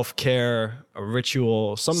 self-care, a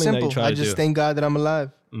ritual, something Simple. that you try to do? I just thank God that I'm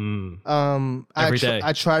alive. Every day.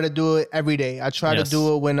 I try to do it every day. I try to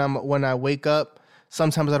do it when I wake up.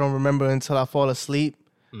 Sometimes I don't remember until I fall asleep,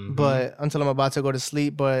 but until I'm about to go to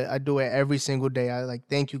sleep. But I do it every single day. I like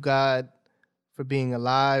thank you God for being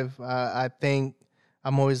alive.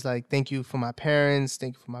 I'm always like thank you for my parents,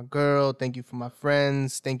 thank you for my girl, thank you for my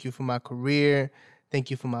friends, thank you for my career, thank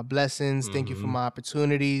you for my blessings, thank you for my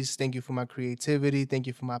opportunities, thank you for my creativity, thank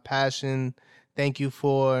you for my passion, thank you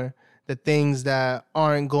for the things that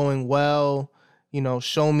aren't going well. You know,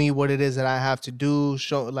 show me what it is that I have to do.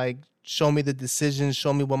 Show me the decisions.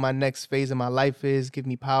 Show me what my next phase of my life is. Give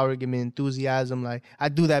me power. Give me enthusiasm. Like I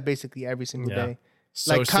do that basically every single day.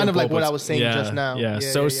 So like kind of simple, like what I was saying just now. Yeah,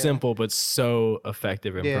 simple but so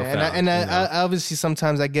effective and profound. I obviously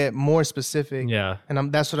sometimes I get more specific. Yeah, and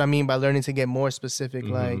that's what I mean by learning to get more specific.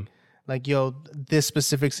 Like yo, this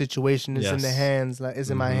specific situation is in the hands. Like is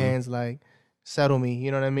in my hands. Like settle me.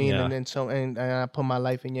 You know what I mean? Yeah. And then and I put my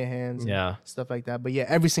life in your hands. Yeah, stuff like that. But yeah,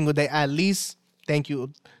 every single day, at least thank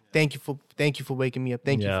you for waking me up.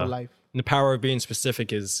 Thank you for life. And the power of being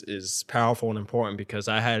specific is powerful and important, because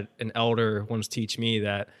I had an elder once teach me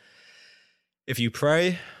that if you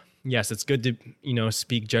pray, yes, it's good to,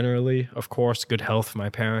 speak generally, of course, good health for my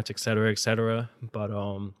parents, et cetera, but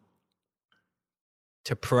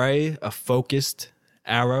to pray a focused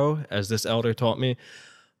arrow, as this elder taught me,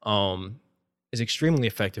 is extremely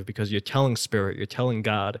effective, because you're telling spirit, you're telling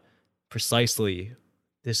God precisely,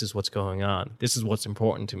 this is what's going on. This is what's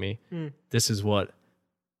important to me. This is what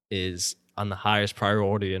is on the highest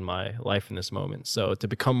priority in my life in this moment. So to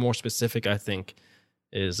become more specific, I think,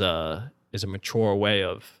 is a mature way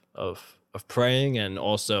of praying, and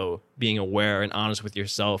also being aware and honest with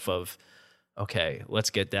yourself of, okay, let's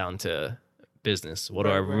get down to business. What do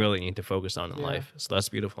I really need to focus on in life? So that's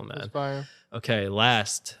beautiful, man. Inspire. Okay,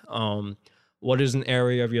 last, what is an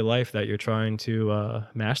area of your life that you're trying to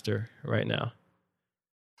master right now?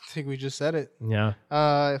 I think we just said it. Yeah.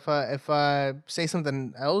 If I say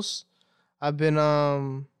something else, I've been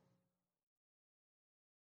well,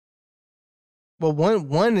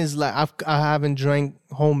 one is like I haven't drank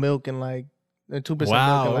whole milk in like 2% milk in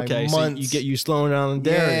like okay. months. So you slowing down on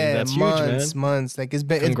dairy. Yeah, that's months, huge, man. months. Like it's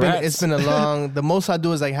been a long. The most I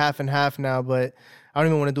do is like half and half now, but I don't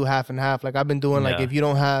even want to do half and half. Like I've been doing like if you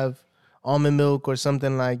don't have almond milk or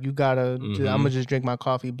something, like you gotta. I'm gonna just drink my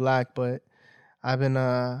coffee black, but. I've been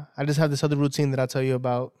I just have this other routine that I'll tell you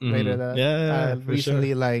about later that I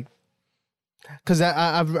recently like, because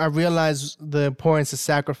I realized the importance of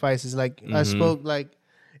sacrifices. Like I spoke, like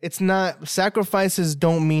it's not, sacrifices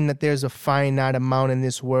don't mean that there's a finite amount in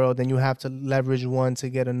this world and you have to leverage one to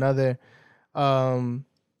get another. And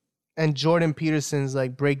Jordan Peterson's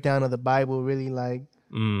like breakdown of the Bible really like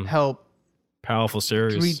help powerful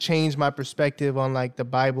series change my perspective on like the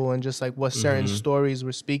Bible and just like what certain stories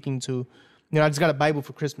were speaking to. I just got a Bible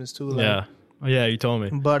for Christmas too. Like, yeah. Oh, yeah, you told me.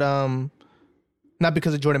 But not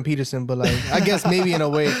because of Jordan Peterson, but like I guess maybe in a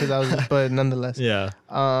way but nonetheless. Yeah.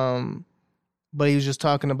 But he was just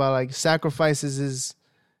talking about like sacrifices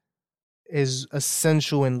is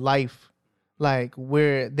essential in life. Like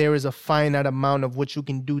where there is a finite amount of what you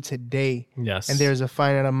can do today. Yes. And there's a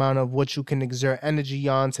finite amount of what you can exert energy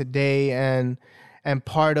on today, and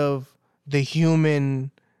part of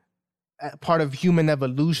human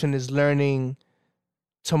evolution is learning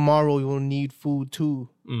tomorrow you will need food too.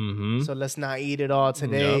 So let's not eat it all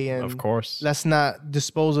today. And of course, let's not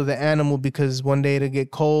dispose of the animal because one day it'll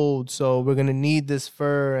get cold. So we're going to need this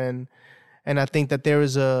fur. And I think that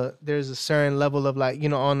there's a certain level of like,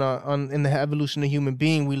 in the evolution of human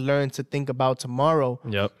being, we learn to think about tomorrow.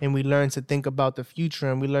 Yep. And we learn to think about the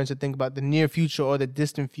future, and we learn to think about the near future or the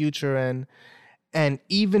distant future. And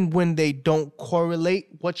even when they don't correlate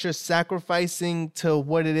what you're sacrificing to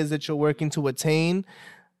what it is that you're working to attain,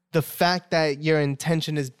 the fact that your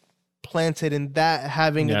intention is planted in that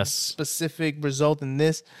having a specific result in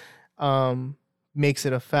this makes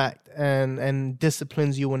it a fact and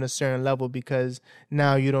disciplines you on a certain level, because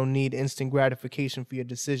now you don't need instant gratification for your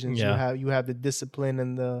decisions. You have the discipline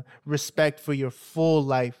and the respect for your full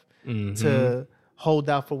life to hold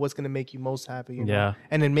out for what's going to make you most happy. You know?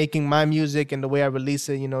 And in making my music and the way I release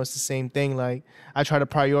it, it's the same thing. Like I try to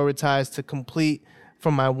prioritize to complete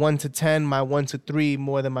from my 1 to 10, my 1 to 3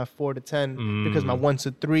 more than my 4 to 10, because my 1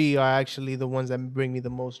 to 3 are actually the ones that bring me the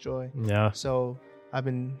most joy. Yeah. So I've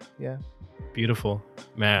been, Beautiful.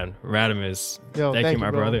 Man, Radimus. Yo, thank you, my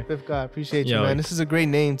bro. brother. Fifth God, appreciate you, Yo, man. This is a great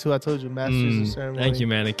name too. I told you, Masters of Ceremony. Thank you,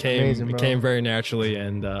 man. It came Amazing, it bro. came very naturally,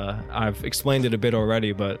 and I've explained it a bit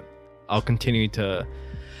already, but I'll continue to.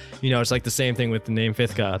 It's like the same thing with the name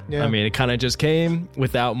Fifth God. Yeah. I mean, it kind of just came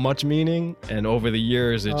without much meaning, and over the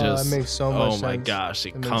years, it just makes so much my sense. gosh,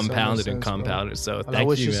 it Makes so much compounded and sense, bro. compounded. So Well, I thank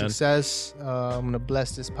wish you, you man. success. I'm gonna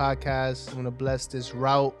bless this podcast. I'm gonna bless this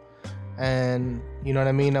route, and you know what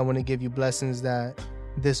I mean. I want to give you blessings that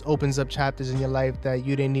this opens up chapters in your life that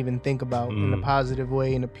you didn't even think about in a positive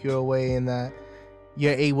way, in a pure way, and that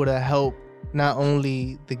you're able to help not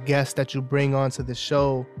only the guests that you bring onto the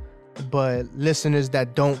show, but listeners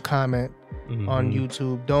that don't comment on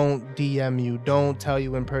YouTube, don't DM you, don't tell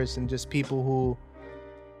you in person, just people who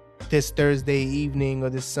this Thursday evening or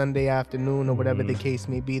this Sunday afternoon or whatever the case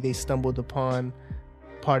may be, they stumbled upon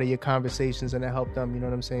part of your conversations and it helped them, you know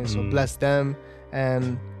what I'm saying? So bless them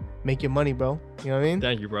and make your money, bro. You know what I mean?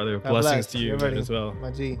 Thank you, brother. God Blessings bless. to you, You're man, ready. as well.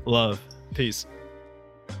 My G. Love. Peace.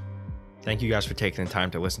 Thank you guys for taking the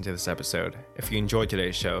time to listen to this episode. If you enjoyed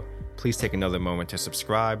today's show, please take another moment to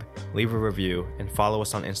subscribe, leave a review, and follow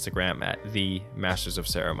us on Instagram at The Masters of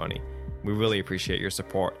Ceremony. We really appreciate your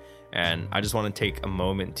support, and I just want to take a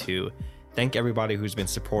moment to thank everybody who's been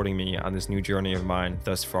supporting me on this new journey of mine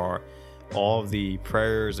thus far. All of the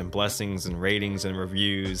prayers and blessings and ratings and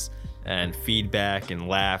reviews and feedback and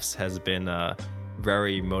laughs has been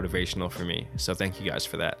very motivational for me. So thank you guys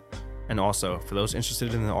for that. And also, for those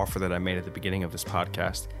interested in the offer that I made at the beginning of this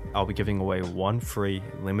podcast, I'll be giving away one free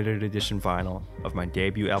limited edition vinyl of my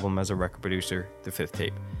debut album as a record producer, The Fifth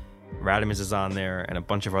Tape. Radimus is on there, and a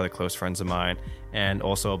bunch of other close friends of mine, and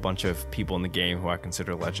also a bunch of people in the game who I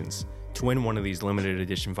consider legends. To win one of these limited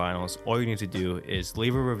edition vinyls, all you need to do is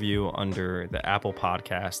leave a review under the Apple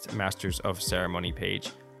Podcast Masters of Ceremony page,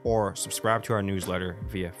 or subscribe to our newsletter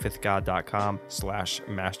via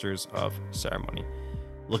fifthgod.com/Masters of Ceremony.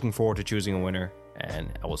 Looking forward to choosing a winner,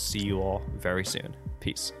 and I will see you all very soon.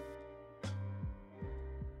 Peace.